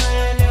grand,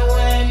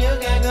 when you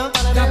can go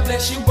follow. God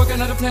bless you,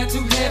 working on the plan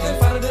to heaven.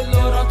 Follow the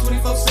Lord on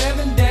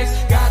 24/7 days.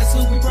 God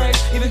That's who we praise.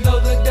 Even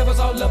though the devil's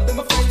all up in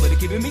my face, but it's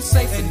keeping me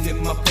safe and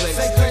in my place.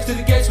 Say grace to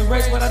the gates we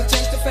race without a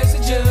change to face the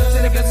judge.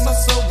 And it gets my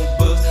soul with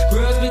buzz.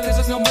 Grudge because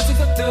there's no mercy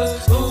for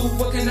thugs. Ooh,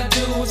 what can I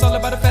do? It's all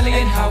about the family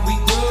and how we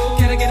grow.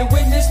 Can I get a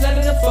witness? Let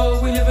it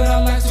unfold. We live in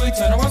our lives, so we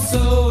turn our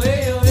soul.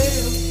 Hey,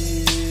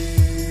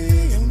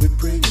 And we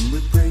pray, and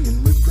we pray,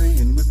 and we pray,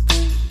 and we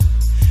pray.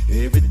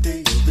 Every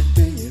day, every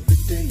day, every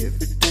day,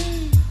 every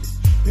day.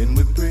 And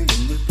we pray,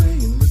 and we pray,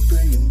 and we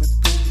pray, and we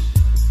pray.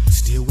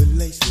 Still with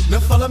laces. now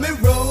follow me,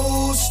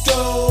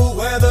 Rosto.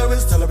 Whether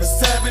it's tell or it's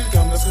seven,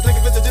 come, let's go take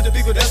a visit to the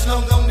people that's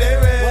long gone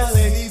there. While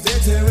ladies, they're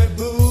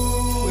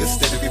terrible.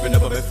 Instead of keeping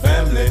up with my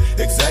family,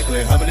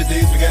 exactly how many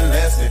days we got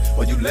lasting?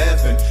 While you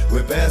laughing,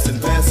 we're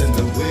passing the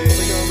way.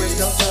 We gon' rest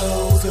our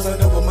souls, cause I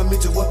know I'ma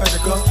meet you up at the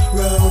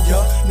crossroad.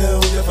 Y'all know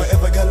if I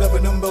ever got love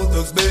with them both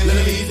thugs, baby.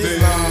 Let me this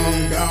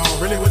long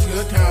gone, really wish you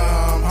could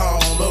come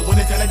home. But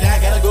when it's time to die,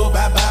 gotta go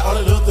bye-bye. All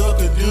the little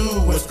thug could do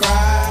was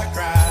cry,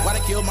 cry. Why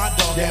they kill my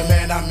dog? Yeah,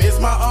 man, I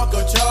miss my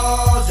Uncle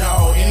Charles,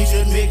 y'all. And he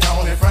shouldn't be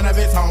gone in front of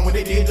his home. When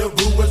they did, the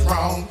rule was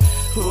wrong.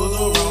 Who's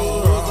so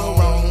wrong, who's so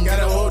wrong?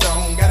 Gotta hold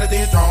on, gotta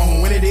stay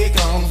strong. When it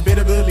comes,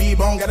 better believe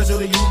on. Gotta show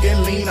that you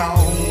can lean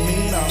on,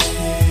 lean on.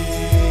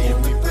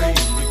 And we pray,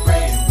 and we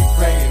pray, and we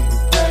pray, and we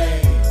pray.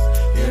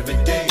 Every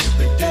day,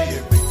 every day,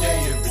 every day,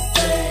 every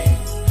day.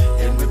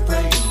 And we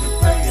pray, and we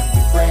pray, and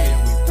we pray, and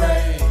we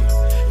pray.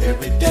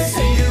 Every day.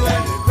 See you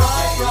at the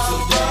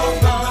crossroads.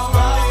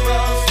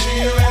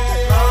 See you at the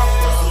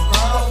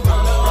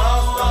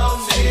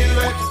crossroads. See you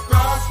at the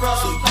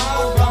crossroads.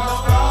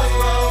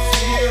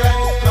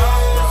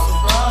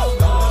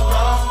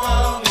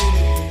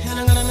 And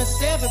I'm gonna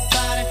miss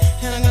everybody,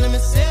 and I'm gonna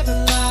miss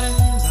everybody.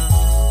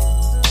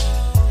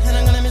 And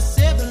I'm gonna miss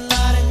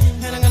everybody,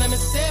 and I'm gonna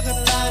miss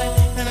everybody,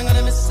 and I'm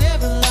gonna miss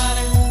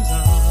everybody.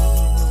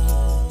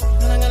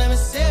 And I'm gonna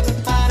miss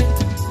everybody.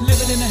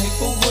 Living in a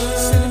hateful world,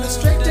 sending it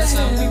straight to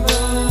how we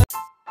roll.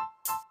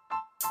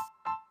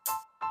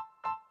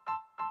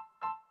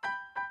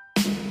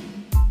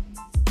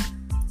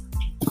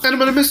 And I'm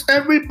gonna miss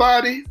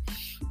everybody.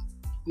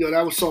 Yo,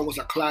 that song was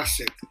a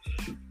classic.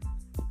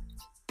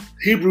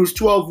 Hebrews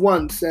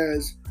 12:1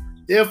 says,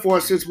 therefore,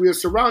 since we are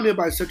surrounded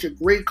by such a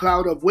great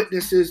cloud of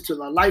witnesses to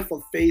the life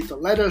of faith,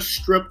 let us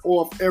strip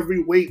off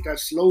every weight that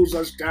slows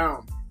us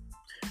down,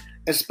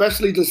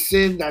 especially the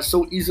sin that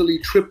so easily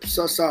trips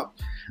us up,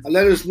 and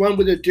let us run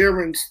with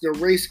endurance the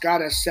race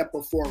God has set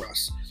before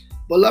us.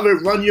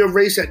 Beloved, run your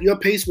race at your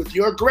pace with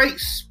your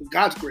grace, with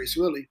God's grace,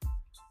 really.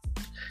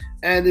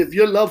 And if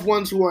your loved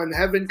ones who are in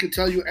heaven could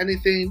tell you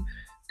anything,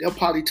 they'll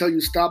probably tell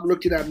you stop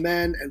looking at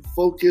man and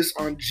focus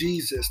on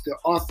Jesus, the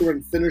author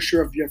and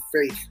finisher of your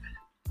faith.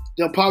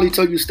 They'll probably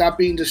tell you stop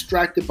being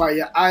distracted by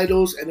your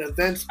idols and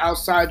events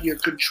outside your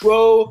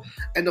control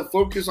and to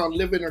focus on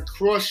living a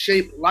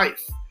cross-shaped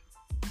life.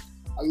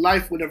 A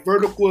life with a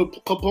vertical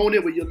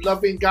component where you're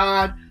loving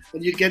God,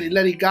 when you're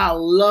letting God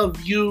love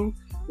you,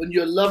 when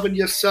you're loving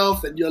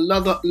yourself and you're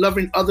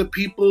loving other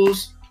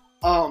people's.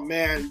 Oh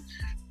man,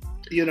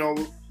 you know,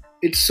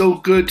 it's so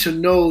good to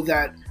know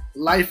that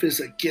life is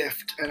a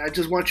gift, and I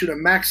just want you to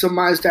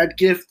maximize that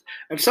gift.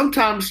 And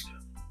sometimes,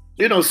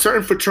 you know,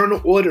 certain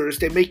fraternal orders,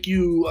 they make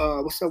you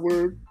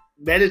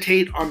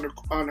meditate on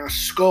a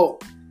skull,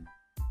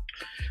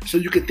 so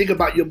you can think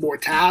about your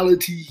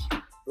mortality,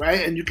 right?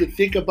 And you can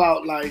think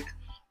about like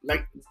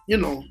you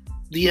know,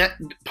 the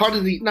part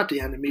of the, not the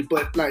enemy,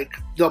 but like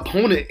the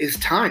opponent is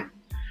time,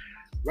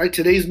 right?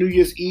 Today's New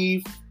Year's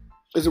Eve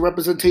is a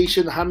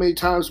representation of how many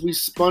times we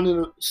spun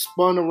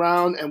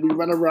around and we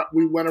went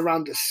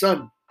around the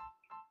sun.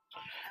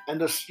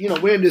 And you know,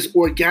 we're in this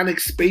organic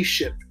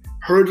spaceship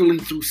hurtling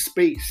through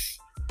space.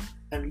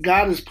 And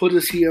God has put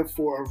us here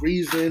for a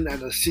reason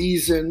and a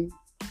season.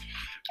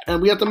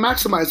 And we have to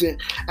maximize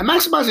it. And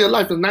maximizing your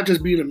life is not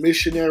just being a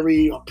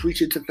missionary or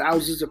preaching to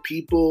thousands of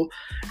people.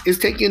 It's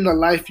taking the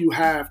life you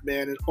have,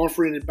 man, and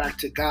offering it back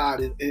to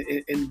God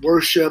in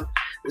worship.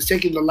 It's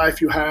taking the life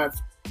you have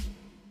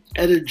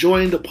and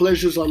enjoying the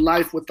pleasures of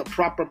life with the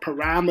proper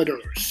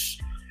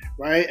parameters,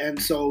 right? And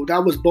so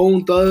that was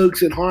Bone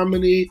Thugs and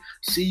Harmony.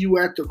 See you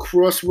at the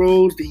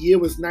crossroads. The year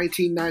was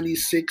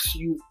 1996.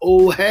 You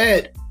old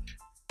head.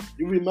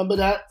 You remember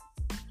that?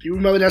 You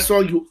remember that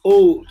song? You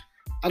old.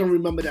 I don't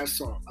remember that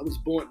song. I was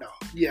born now.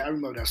 Yeah, I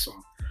remember that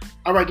song.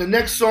 All right, the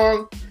next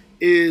song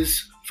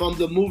is from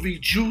the movie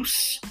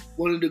Juice,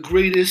 one of the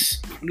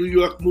greatest New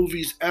York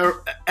movies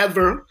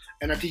ever,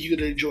 and I think you're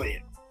going to enjoy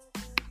it.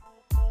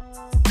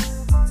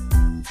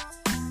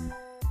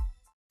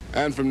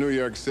 And from New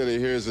York City,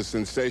 here's a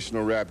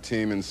sensational rap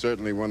team and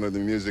certainly one of the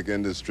music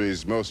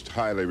industry's most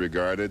highly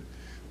regarded.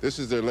 This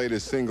is their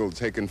latest single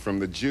taken from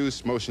the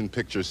Juice motion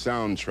picture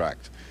soundtrack.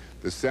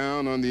 The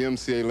sound on the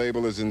MCA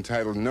label is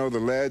entitled Know the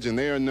Ledge, and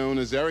they are known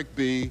as Eric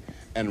B.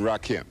 and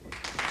Rakim.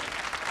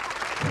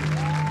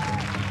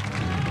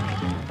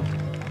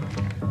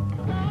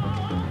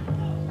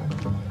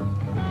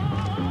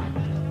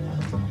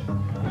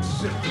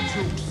 Sip the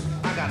juice,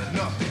 I got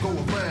enough to go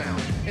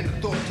around, and the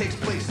thought takes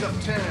place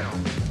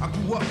uptown. I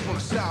grew up on the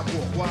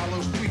sidewalk while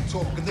on street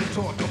talk, and then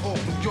taught to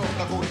New York.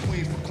 I go to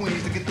Queens for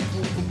Queens to get the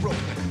food from Brooklyn.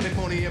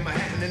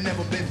 and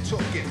never been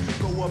took it.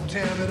 Go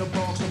uptown to the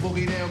Bronx and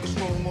boogie down, get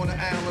strong on the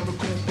island,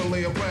 recoup and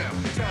lay around.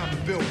 Time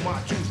to build my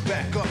juice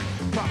back up,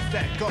 pop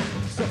stack up,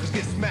 suckers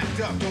get smacked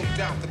up, don't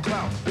doubt the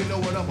clout, you know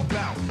what I'm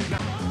about.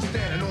 Now,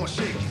 standing on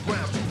shaky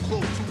ground, too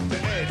close to the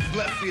edge,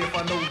 let's see if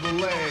I know the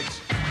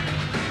ledge.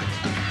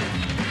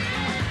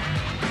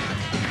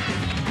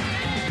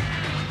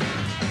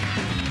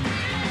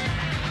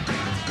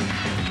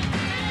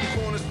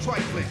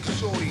 Trifling,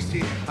 shorties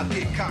here. I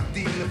get cocked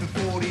deep, living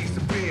 40s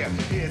to beer.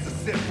 Here's a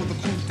sip for the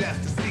crew that's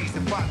deceased.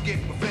 If I get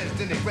revenge,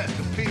 then they rest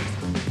in peace.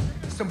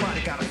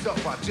 Somebody gotta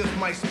suffer, I just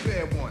might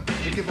spare one.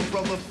 And give a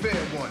brother a fair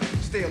one.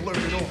 Stay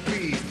alerted on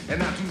fees.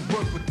 And I do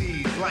work with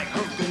these like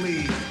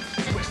Hercules.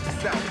 Switch to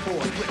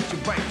southpaw, split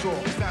your right jaw.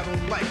 Cause I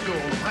don't like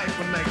all I'm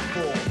hyper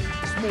nightfall.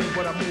 Smooth,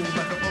 but I move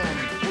like an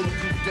army.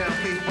 Bulletproof down,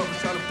 case brothers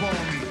try to bomb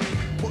me.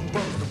 Put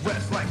brothers to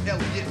rest like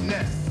Elliot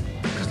Ness.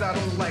 Cause I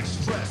don't like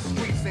stress.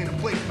 Streets ain't a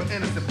place for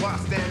innocent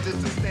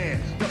bystanders to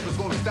stand. Nothing's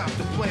gonna stop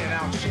the plan.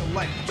 I'll chill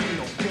like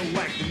Pacino, kill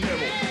like De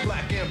Niro.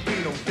 Black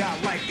Ambino,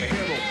 die like a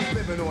hero.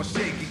 Living on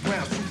shaky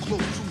ground, too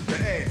close to the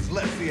edge.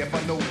 Let's see if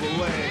I know the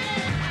ledge.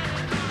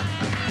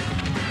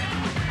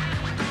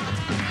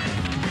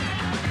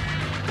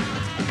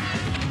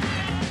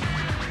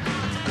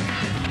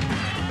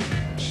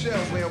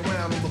 Shells lay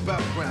around on the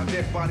battleground,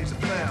 dead bodies are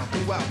found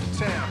throughout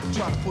the town.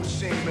 Try to put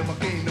shame in my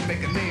game to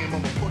make a name.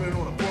 I'ma put it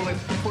on a bullet,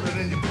 put it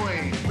in your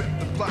brain. Rip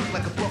the block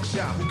like a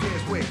buckshot, who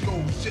cares where it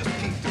goes? Just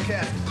keep the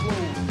casket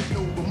closed.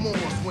 No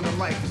remorse when a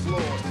life is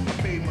lost. I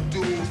paid my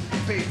dues,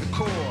 paid the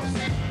cost.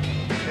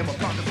 And my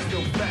pockets are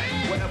still fat.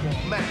 Wherever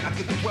I'm at, I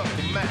get the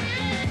welcome mat.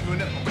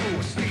 Even if my crew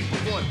is steep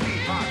with one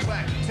beat, high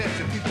track,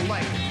 attention, people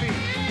like to beat.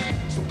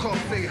 So come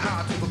say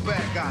hi to the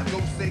bad guy.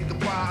 Don't say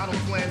goodbye, I don't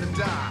plan to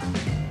die.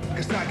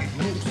 Cause I get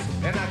loose,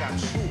 and I got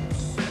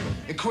troops.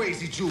 And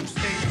crazy juice,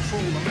 ain't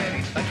control of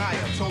many. Like I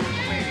am told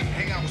Khomeini.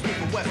 Hang out with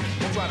Stephen West,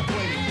 don't try to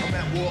play me. I'm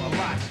at war a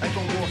lot, like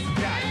on war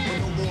to die. But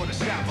no more to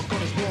shot, my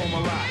gunners warm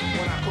a lot.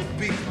 When I cook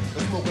beef,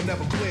 the smoke will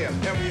never clear.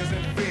 Areas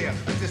in fear,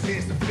 but this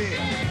here's the fear.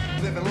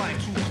 Living life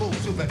too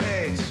close to the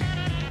edge.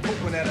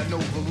 Hoping that I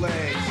know the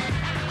ledge.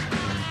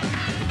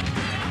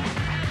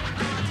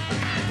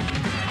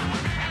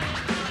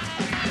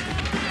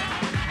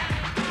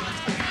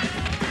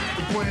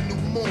 Brand new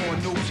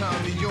morn, no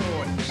time to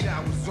yawn.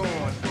 Showers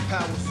on,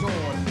 powers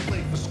on,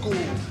 late for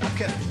school. I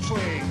catch the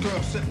train,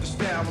 girl set the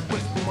style and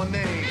whisper my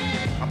name.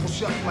 I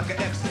push up like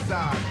an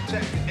exercise,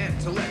 check the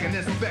intellect and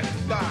inspect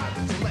the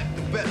vibe. Select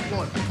the best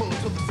one, pull it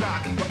to the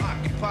side, keep it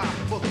occupied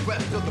for the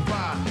rest of the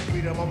vibe.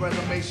 Read up my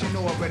resume, she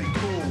know already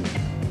cool.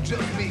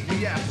 Just meet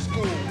me after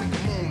school. We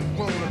can moon and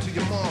groan until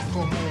your mom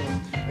come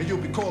home. And you'll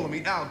be calling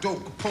me Aldo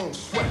Capone,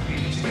 sweat me.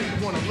 She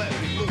didn't wanna let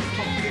me loose,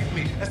 come get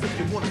me. As if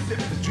you wanna sip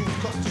the juice,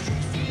 cause the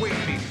streets await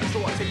me.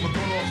 So I take my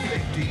gun off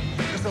safety.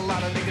 Cause a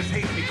lot of niggas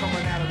hate me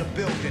coming out of the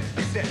building.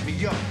 They set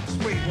me up,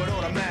 sprayed with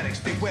automatics,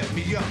 they wet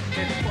me up.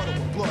 And puddle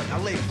with blood, I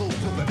lay close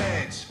to the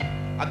edge.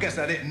 I guess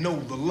I didn't know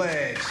the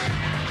ledge.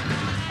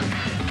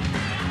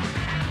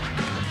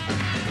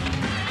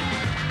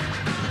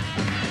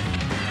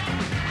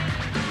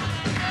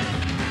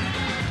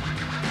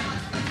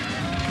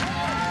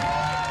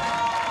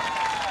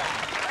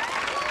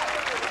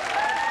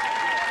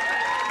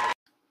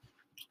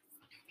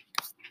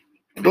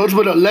 Those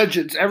were the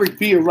legends. Eric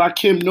B. and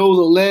Rakim Know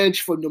the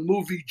Ledge from the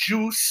movie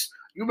Juice.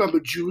 You remember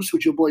Juice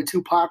with your boy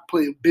Tupac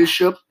playing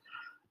Bishop.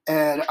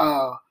 And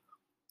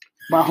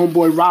my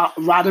homeboy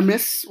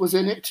Rodimus was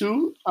in it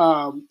too.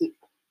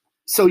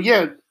 So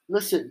yeah,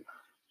 listen,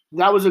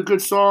 that was a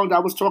good song.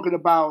 That was talking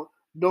about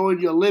knowing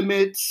your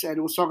limits, and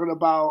it was talking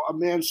about a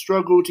man's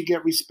struggle to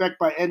get respect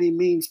by any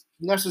means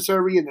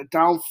necessary and the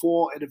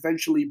downfall it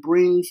eventually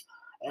brings,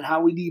 and how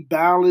we need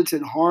balance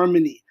and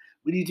harmony.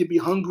 We need to be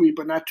hungry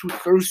but not too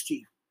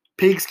thirsty.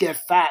 Pigs get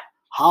fat,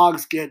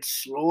 hogs get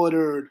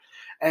slaughtered.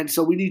 And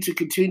so we need to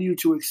continue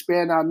to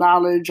expand our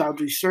knowledge, our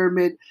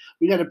discernment.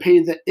 We got to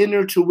pay the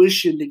inner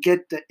tuition to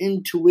get the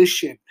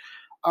intuition.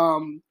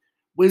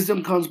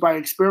 Wisdom comes by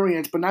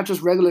experience, but not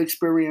just regular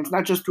experience,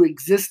 not just through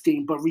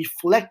existing, but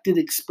reflected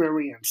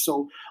experience.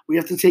 So we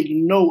have to take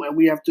note, and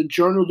we have to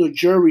journal the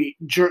journey,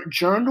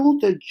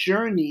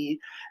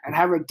 and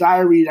have a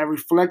diary that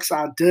reflects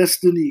our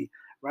destiny,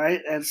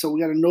 right? And so we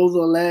got to know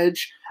the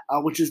ledge,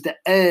 which is the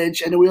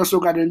edge, and then we also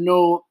got to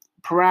know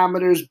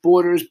parameters,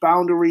 borders,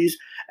 boundaries,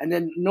 and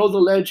then know the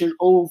ledge. And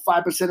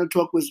 5% of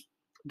talk was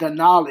the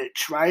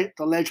knowledge, right?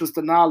 The ledge was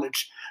the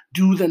knowledge.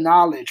 Do the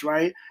knowledge,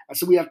 right? And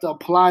so we have to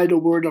apply the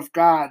word of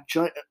God.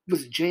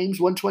 Was it James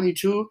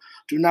 1:22?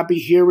 Do not be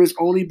hearers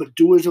only, but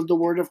doers of the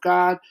word of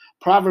God.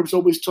 Proverbs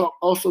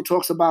also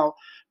talks about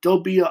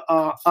don't be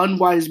a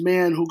unwise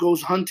man who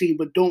goes hunting,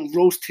 but don't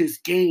roast his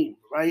game,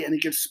 right? And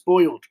it gets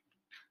spoiled.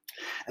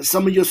 And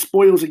some of your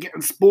spoils are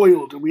getting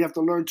spoiled, and we have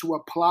to learn to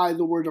apply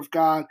the word of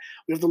God.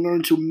 We have to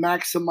learn to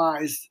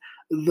maximize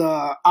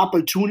the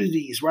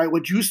opportunities, right?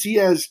 What you see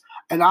as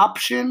an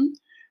option,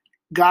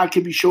 God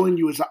can be showing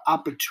you as an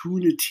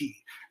opportunity.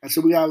 And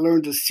so we got to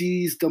learn to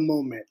seize the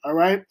moment. All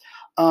right.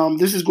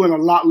 This is going a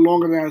lot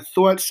longer than I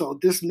thought. So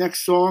this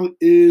next song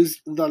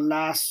is the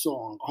last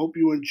song. I hope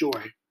you enjoy.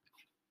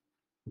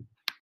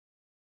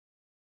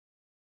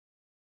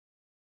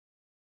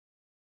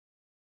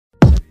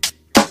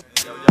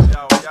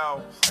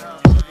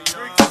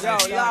 Yo,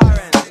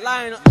 Lawrence,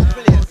 line up,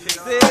 please.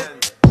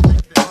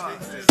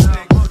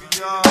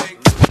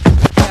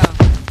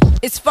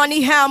 It's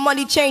funny how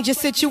money changes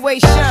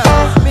situation.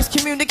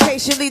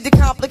 Miscommunication lead to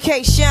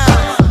complication.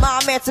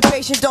 My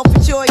emancipation don't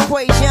fit your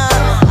equation.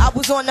 I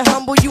was on the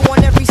humble, you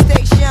on every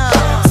station.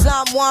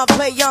 Someone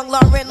play young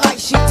Lauren like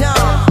she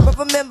done. But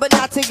remember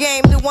not to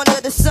game new under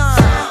the sun.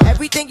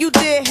 Everything you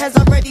did has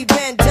already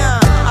been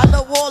done. I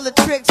know all the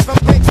tricks from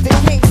bricks to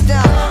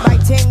Kingston. My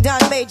ting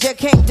done, major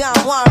kingdom,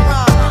 one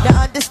run.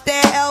 Now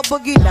understand L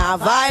Boogie, not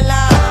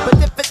violent.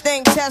 But if a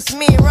thing test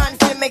me, run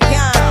to me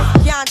gun.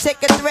 Can't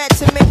take a threat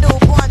to me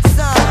newborn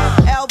son.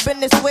 L been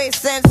this way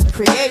since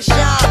creation.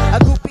 A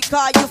groupie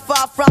call you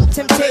far from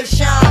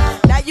temptation.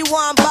 Now you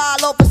on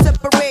ball over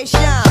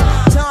separation.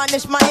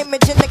 Tarnish my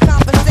image in the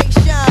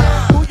conversation.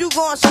 Who you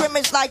gon'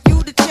 scrimmage like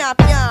you the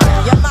champion?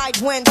 You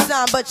might win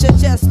some, but you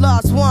just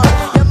lost one.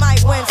 You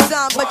might win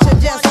some, but you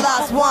just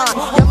lost one.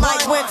 You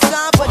might win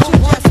some, but you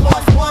just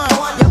lost one.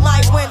 You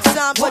might win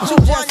some, but you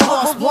just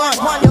lost one.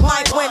 You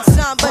might win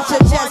some, but you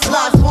just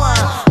lost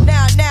one.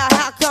 Now,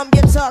 how come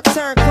your talk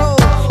turn cold?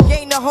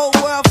 Gain the whole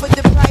world for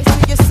the price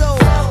of your soul.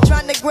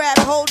 Trying to grab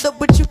hold of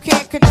what you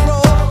can't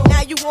control.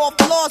 Now you all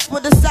lost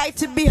with a sight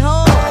to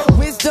behold.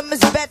 Wisdom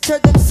is better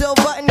than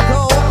silver and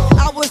gold.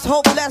 I was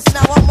hopeless,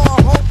 now I'm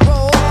on hope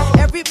roll.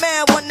 Every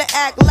man wanna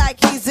act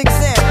like he's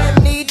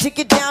exempt. Need to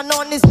get down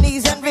on his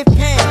knees and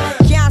repent.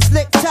 Can't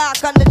slick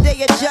talk on the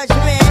day of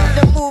judgment.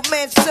 The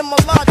movement's similar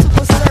to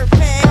a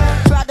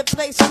serpent. Try to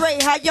play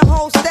straight, how your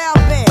whole style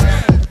been.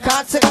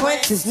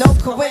 Consequences, no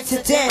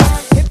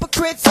coincidence.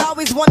 Hypocrites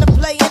always wanna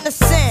play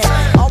innocent.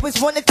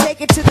 Always wanna take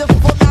it to the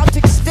full out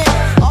extent.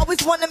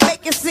 Always wanna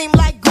make it seem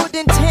like good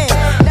intent.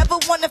 Never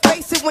wanna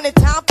face it when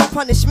it's time for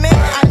punishment.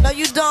 I know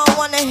you don't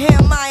wanna hear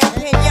my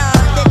opinion.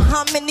 There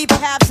come many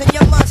paths and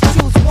you must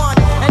choose one.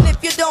 And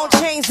if you don't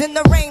change, then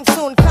the rain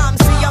soon comes.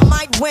 See, you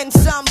might win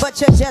some,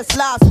 but you just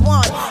lost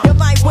one. You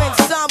might win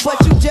some, but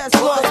you just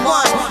lost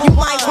one. You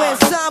might win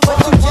some, but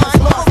you just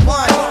lost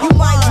one. You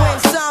might win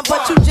some,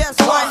 but you just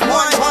lost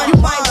one. You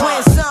might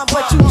win some,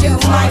 but you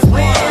just lost one.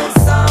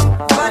 Some,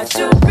 but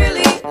you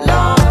really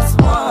lost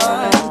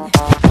one.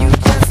 You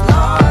just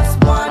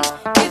lost one.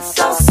 It's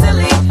so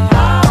silly.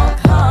 How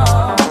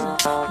come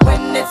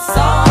when it's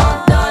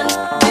all done,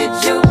 did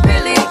you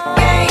really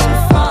gain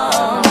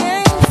from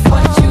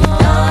what you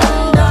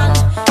done?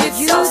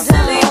 It's so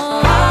silly.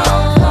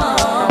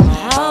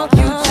 How come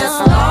you just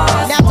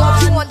lost? Now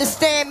don't you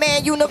understand,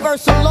 man?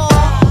 Universal law.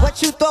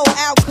 What you throw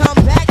out,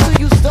 come back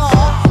to you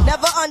stall.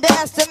 Never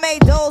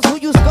underestimate those who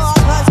you scar.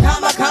 Cause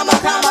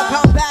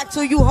come back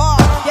to you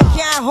hard. You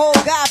can't hold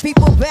God,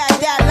 people back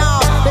that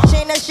long. The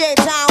chain of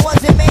shaitan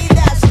wasn't made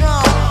that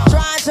strong.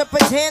 Trying to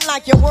pretend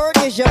like your word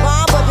is your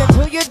bond, but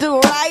until you do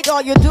right,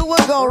 all you do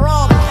will go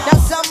wrong. Now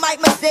some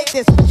might mistake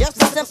this for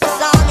just a simple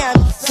song, and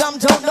some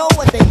don't know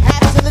what they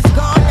had till it's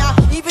gone. Now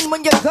even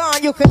when you're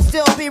gone, you can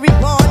still be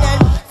reborn, and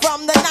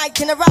from the night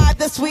can arrive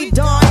the sweet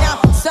dawn.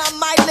 Now some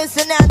might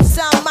listen and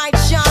some might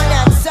shine,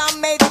 and some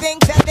may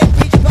think that they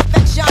reach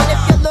perfection. If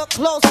you look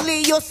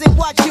closely, you'll see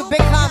what you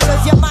become.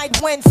 Cause you might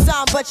win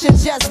some, but you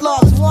just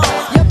lost one.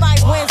 You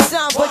might win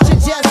some, but you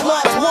just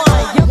lost one.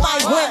 You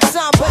might win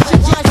some, but you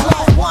just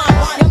lost one.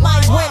 You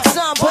might win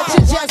some, but you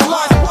just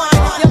lost one.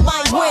 You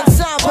might win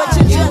some, but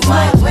you just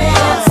lost one.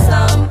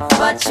 Some,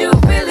 but you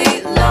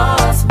really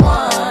lost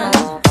one.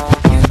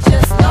 You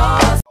just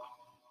lost.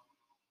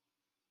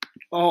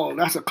 Oh,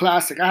 that's a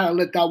classic. I had to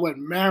let that one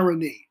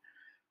marinate.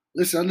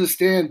 Listen,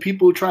 understand,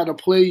 people try to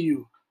play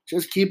you.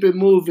 Just keep it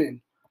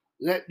moving.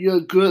 Let your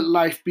good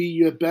life be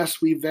your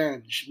best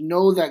revenge.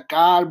 Know that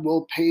God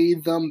will pay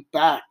them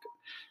back.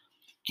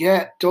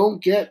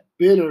 Don't get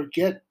bitter,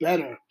 get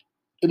better.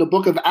 In the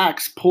book of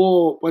Acts,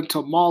 Paul went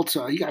to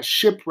Malta. He got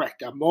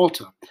shipwrecked at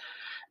Malta.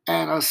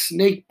 And a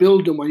snake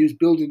bit him when he was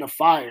building a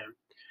fire.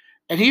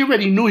 And he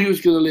already knew he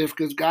was going to live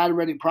because God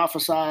already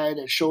prophesied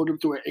and showed him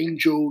through an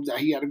angel that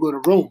he had to go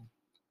to Rome.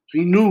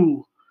 He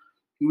knew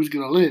he was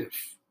going to live.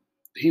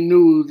 He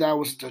knew that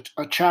was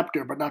a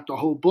chapter, but not the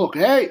whole book.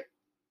 Hey,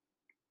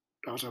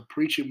 that was a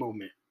preaching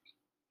moment.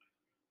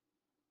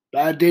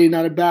 Bad day,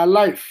 not a bad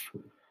life.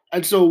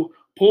 And so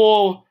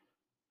Paul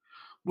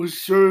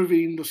was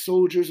serving the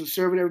soldiers and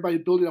serving everybody,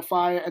 building a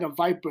fire, and a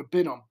viper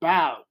bit him,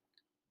 bowed.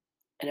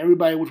 And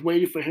everybody was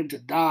waiting for him to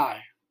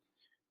die.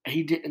 And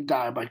he didn't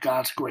die by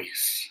God's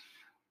grace.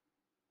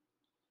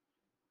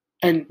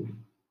 And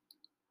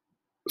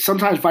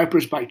sometimes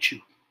vipers bite you.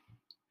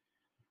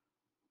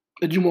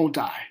 And you won't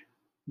die.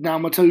 Now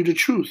I'm going to tell you the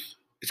truth.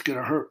 It's going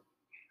to hurt.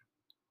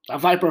 That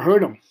viper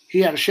hurt him. He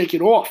had to shake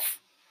it off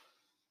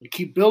and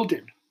keep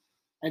building.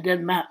 And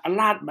then a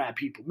lot of mad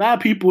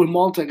people in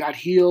Malta got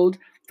healed.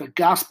 The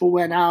gospel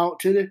went out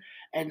to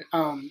and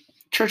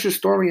church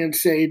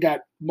historians say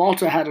that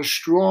Malta had a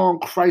strong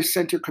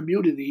Christ-centered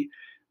community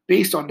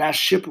based on that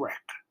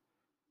shipwreck,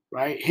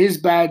 right? His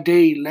bad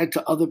day led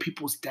to other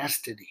people's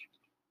destiny.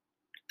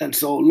 And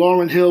so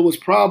Lauryn Hill was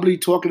probably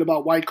talking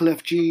about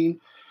Wycliffe Jean,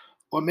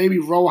 or maybe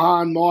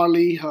Rohan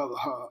Marley,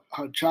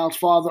 her child's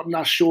father. I'm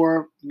not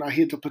sure. I'm not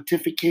here to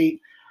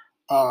pontificate.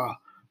 I'm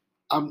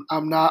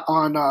not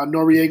on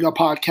Noriega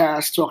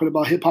podcast talking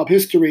about hip hop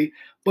history,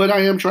 but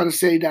I am trying to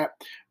say that,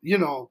 you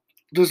know,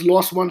 those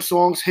Lost One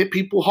songs hit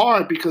people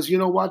hard because, you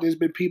know what, there's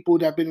been people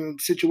that have been in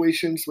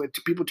situations where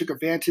people took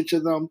advantage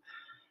of them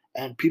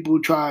and people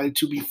tried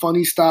to be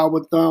funny style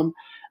with them.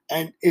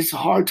 And it's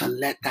hard to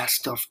let that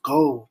stuff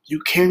go. You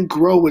can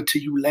grow it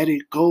till you let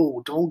it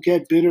go. Don't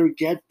get bitter,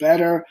 get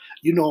better.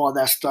 You know all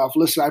that stuff.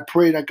 Listen, I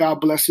pray that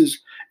God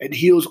blesses and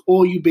heals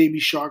all you baby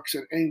sharks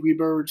and angry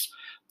birds.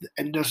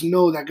 And just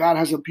know that God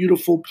has a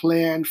beautiful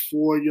plan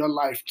for your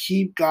life.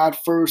 Keep God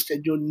first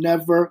and you'll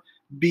never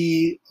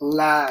be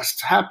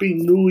last. Happy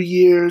New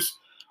Year's.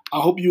 I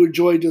hope you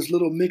enjoyed this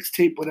little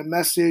mixtape with a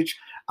message.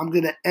 I'm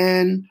going to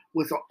end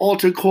with an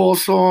altar call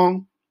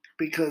song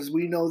because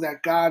we know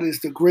that God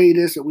is the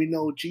greatest and we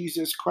know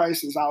Jesus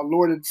Christ is our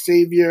Lord and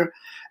Savior.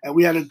 And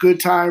we had a good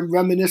time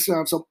reminiscing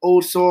on some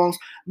old songs.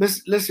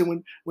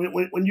 Listen,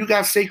 when you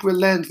got sacred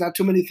lens, not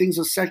too many things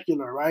are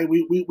secular, right?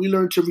 We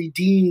learn to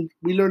redeem.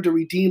 We learn to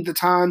redeem the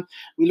time.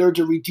 We learn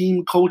to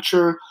redeem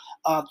culture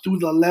through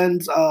the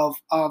lens of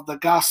the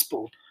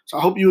gospel. So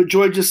I hope you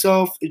enjoyed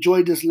yourself.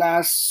 Enjoy this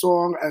last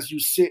song as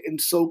you sit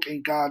and soak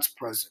in God's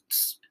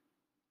presence.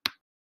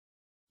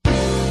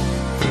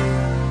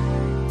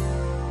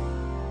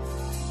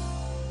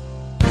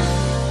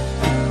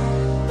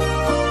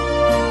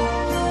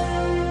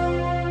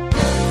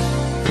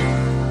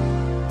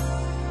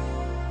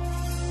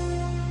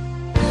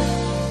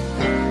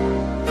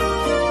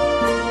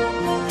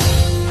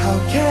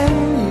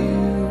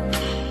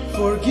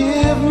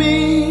 Forgive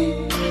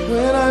me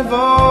when I've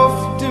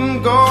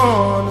often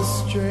gone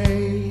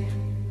astray.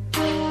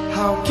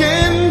 How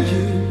can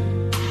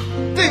you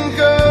think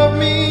of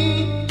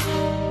me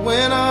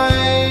when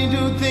I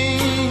do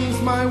things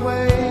my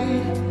way?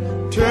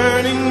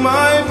 Turning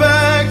my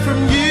back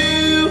from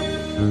you,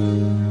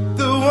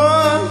 the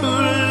one who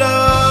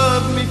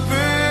loved me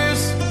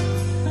first.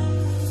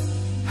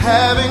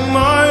 Having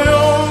my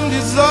own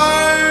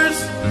desires,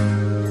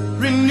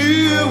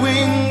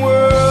 renewing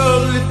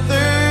worldly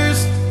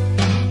thirst.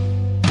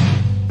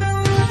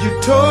 You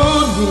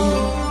told me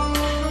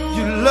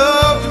you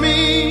loved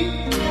me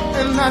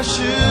and I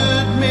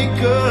should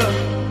make up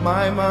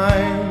my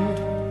mind.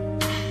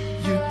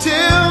 You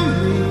tell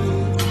me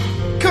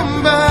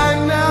come back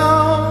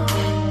now,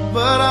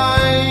 but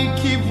I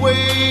keep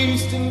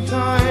wasting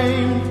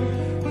time,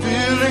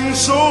 feeling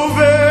so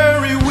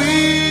very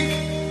weak.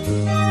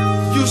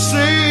 You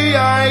say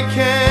I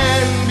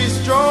can be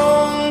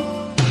strong.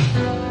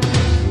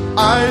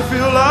 I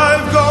feel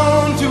I've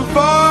gone too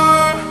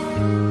far.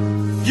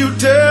 You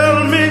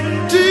tell me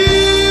to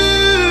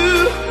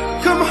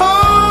come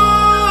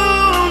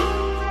home.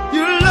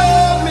 You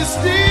love me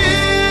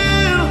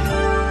still,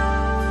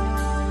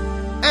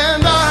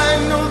 and I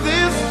know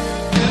this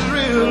is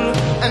real,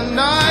 and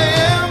I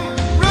am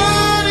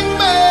running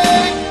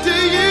back to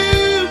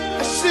you.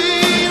 I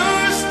see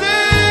you're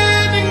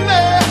standing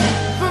there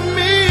for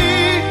me.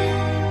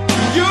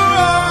 Your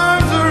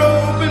arms are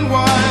open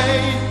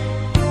wide,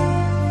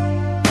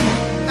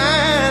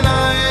 and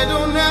I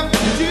don't have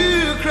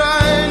to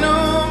cry no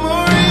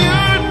more.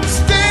 You're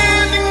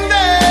standing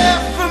there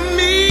for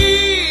me,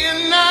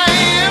 and I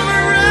am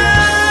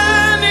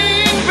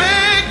running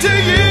back to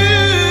you.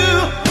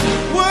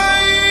 Why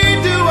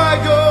do I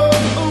go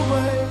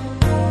away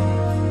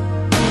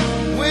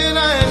when I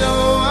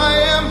know I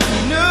am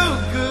no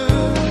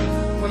good,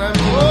 when I'm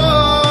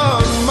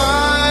on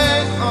my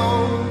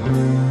own?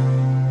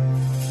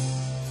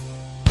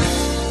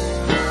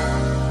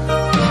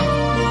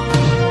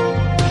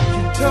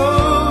 You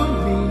told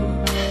me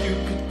you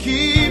could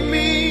keep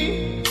me,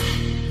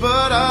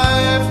 but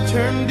I've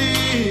turned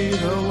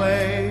it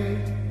away.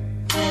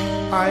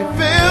 I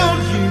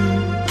failed you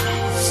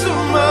so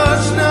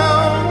much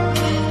now,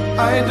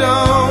 I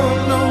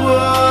don't know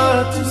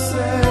what to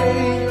say.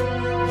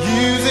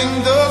 Using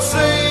the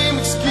same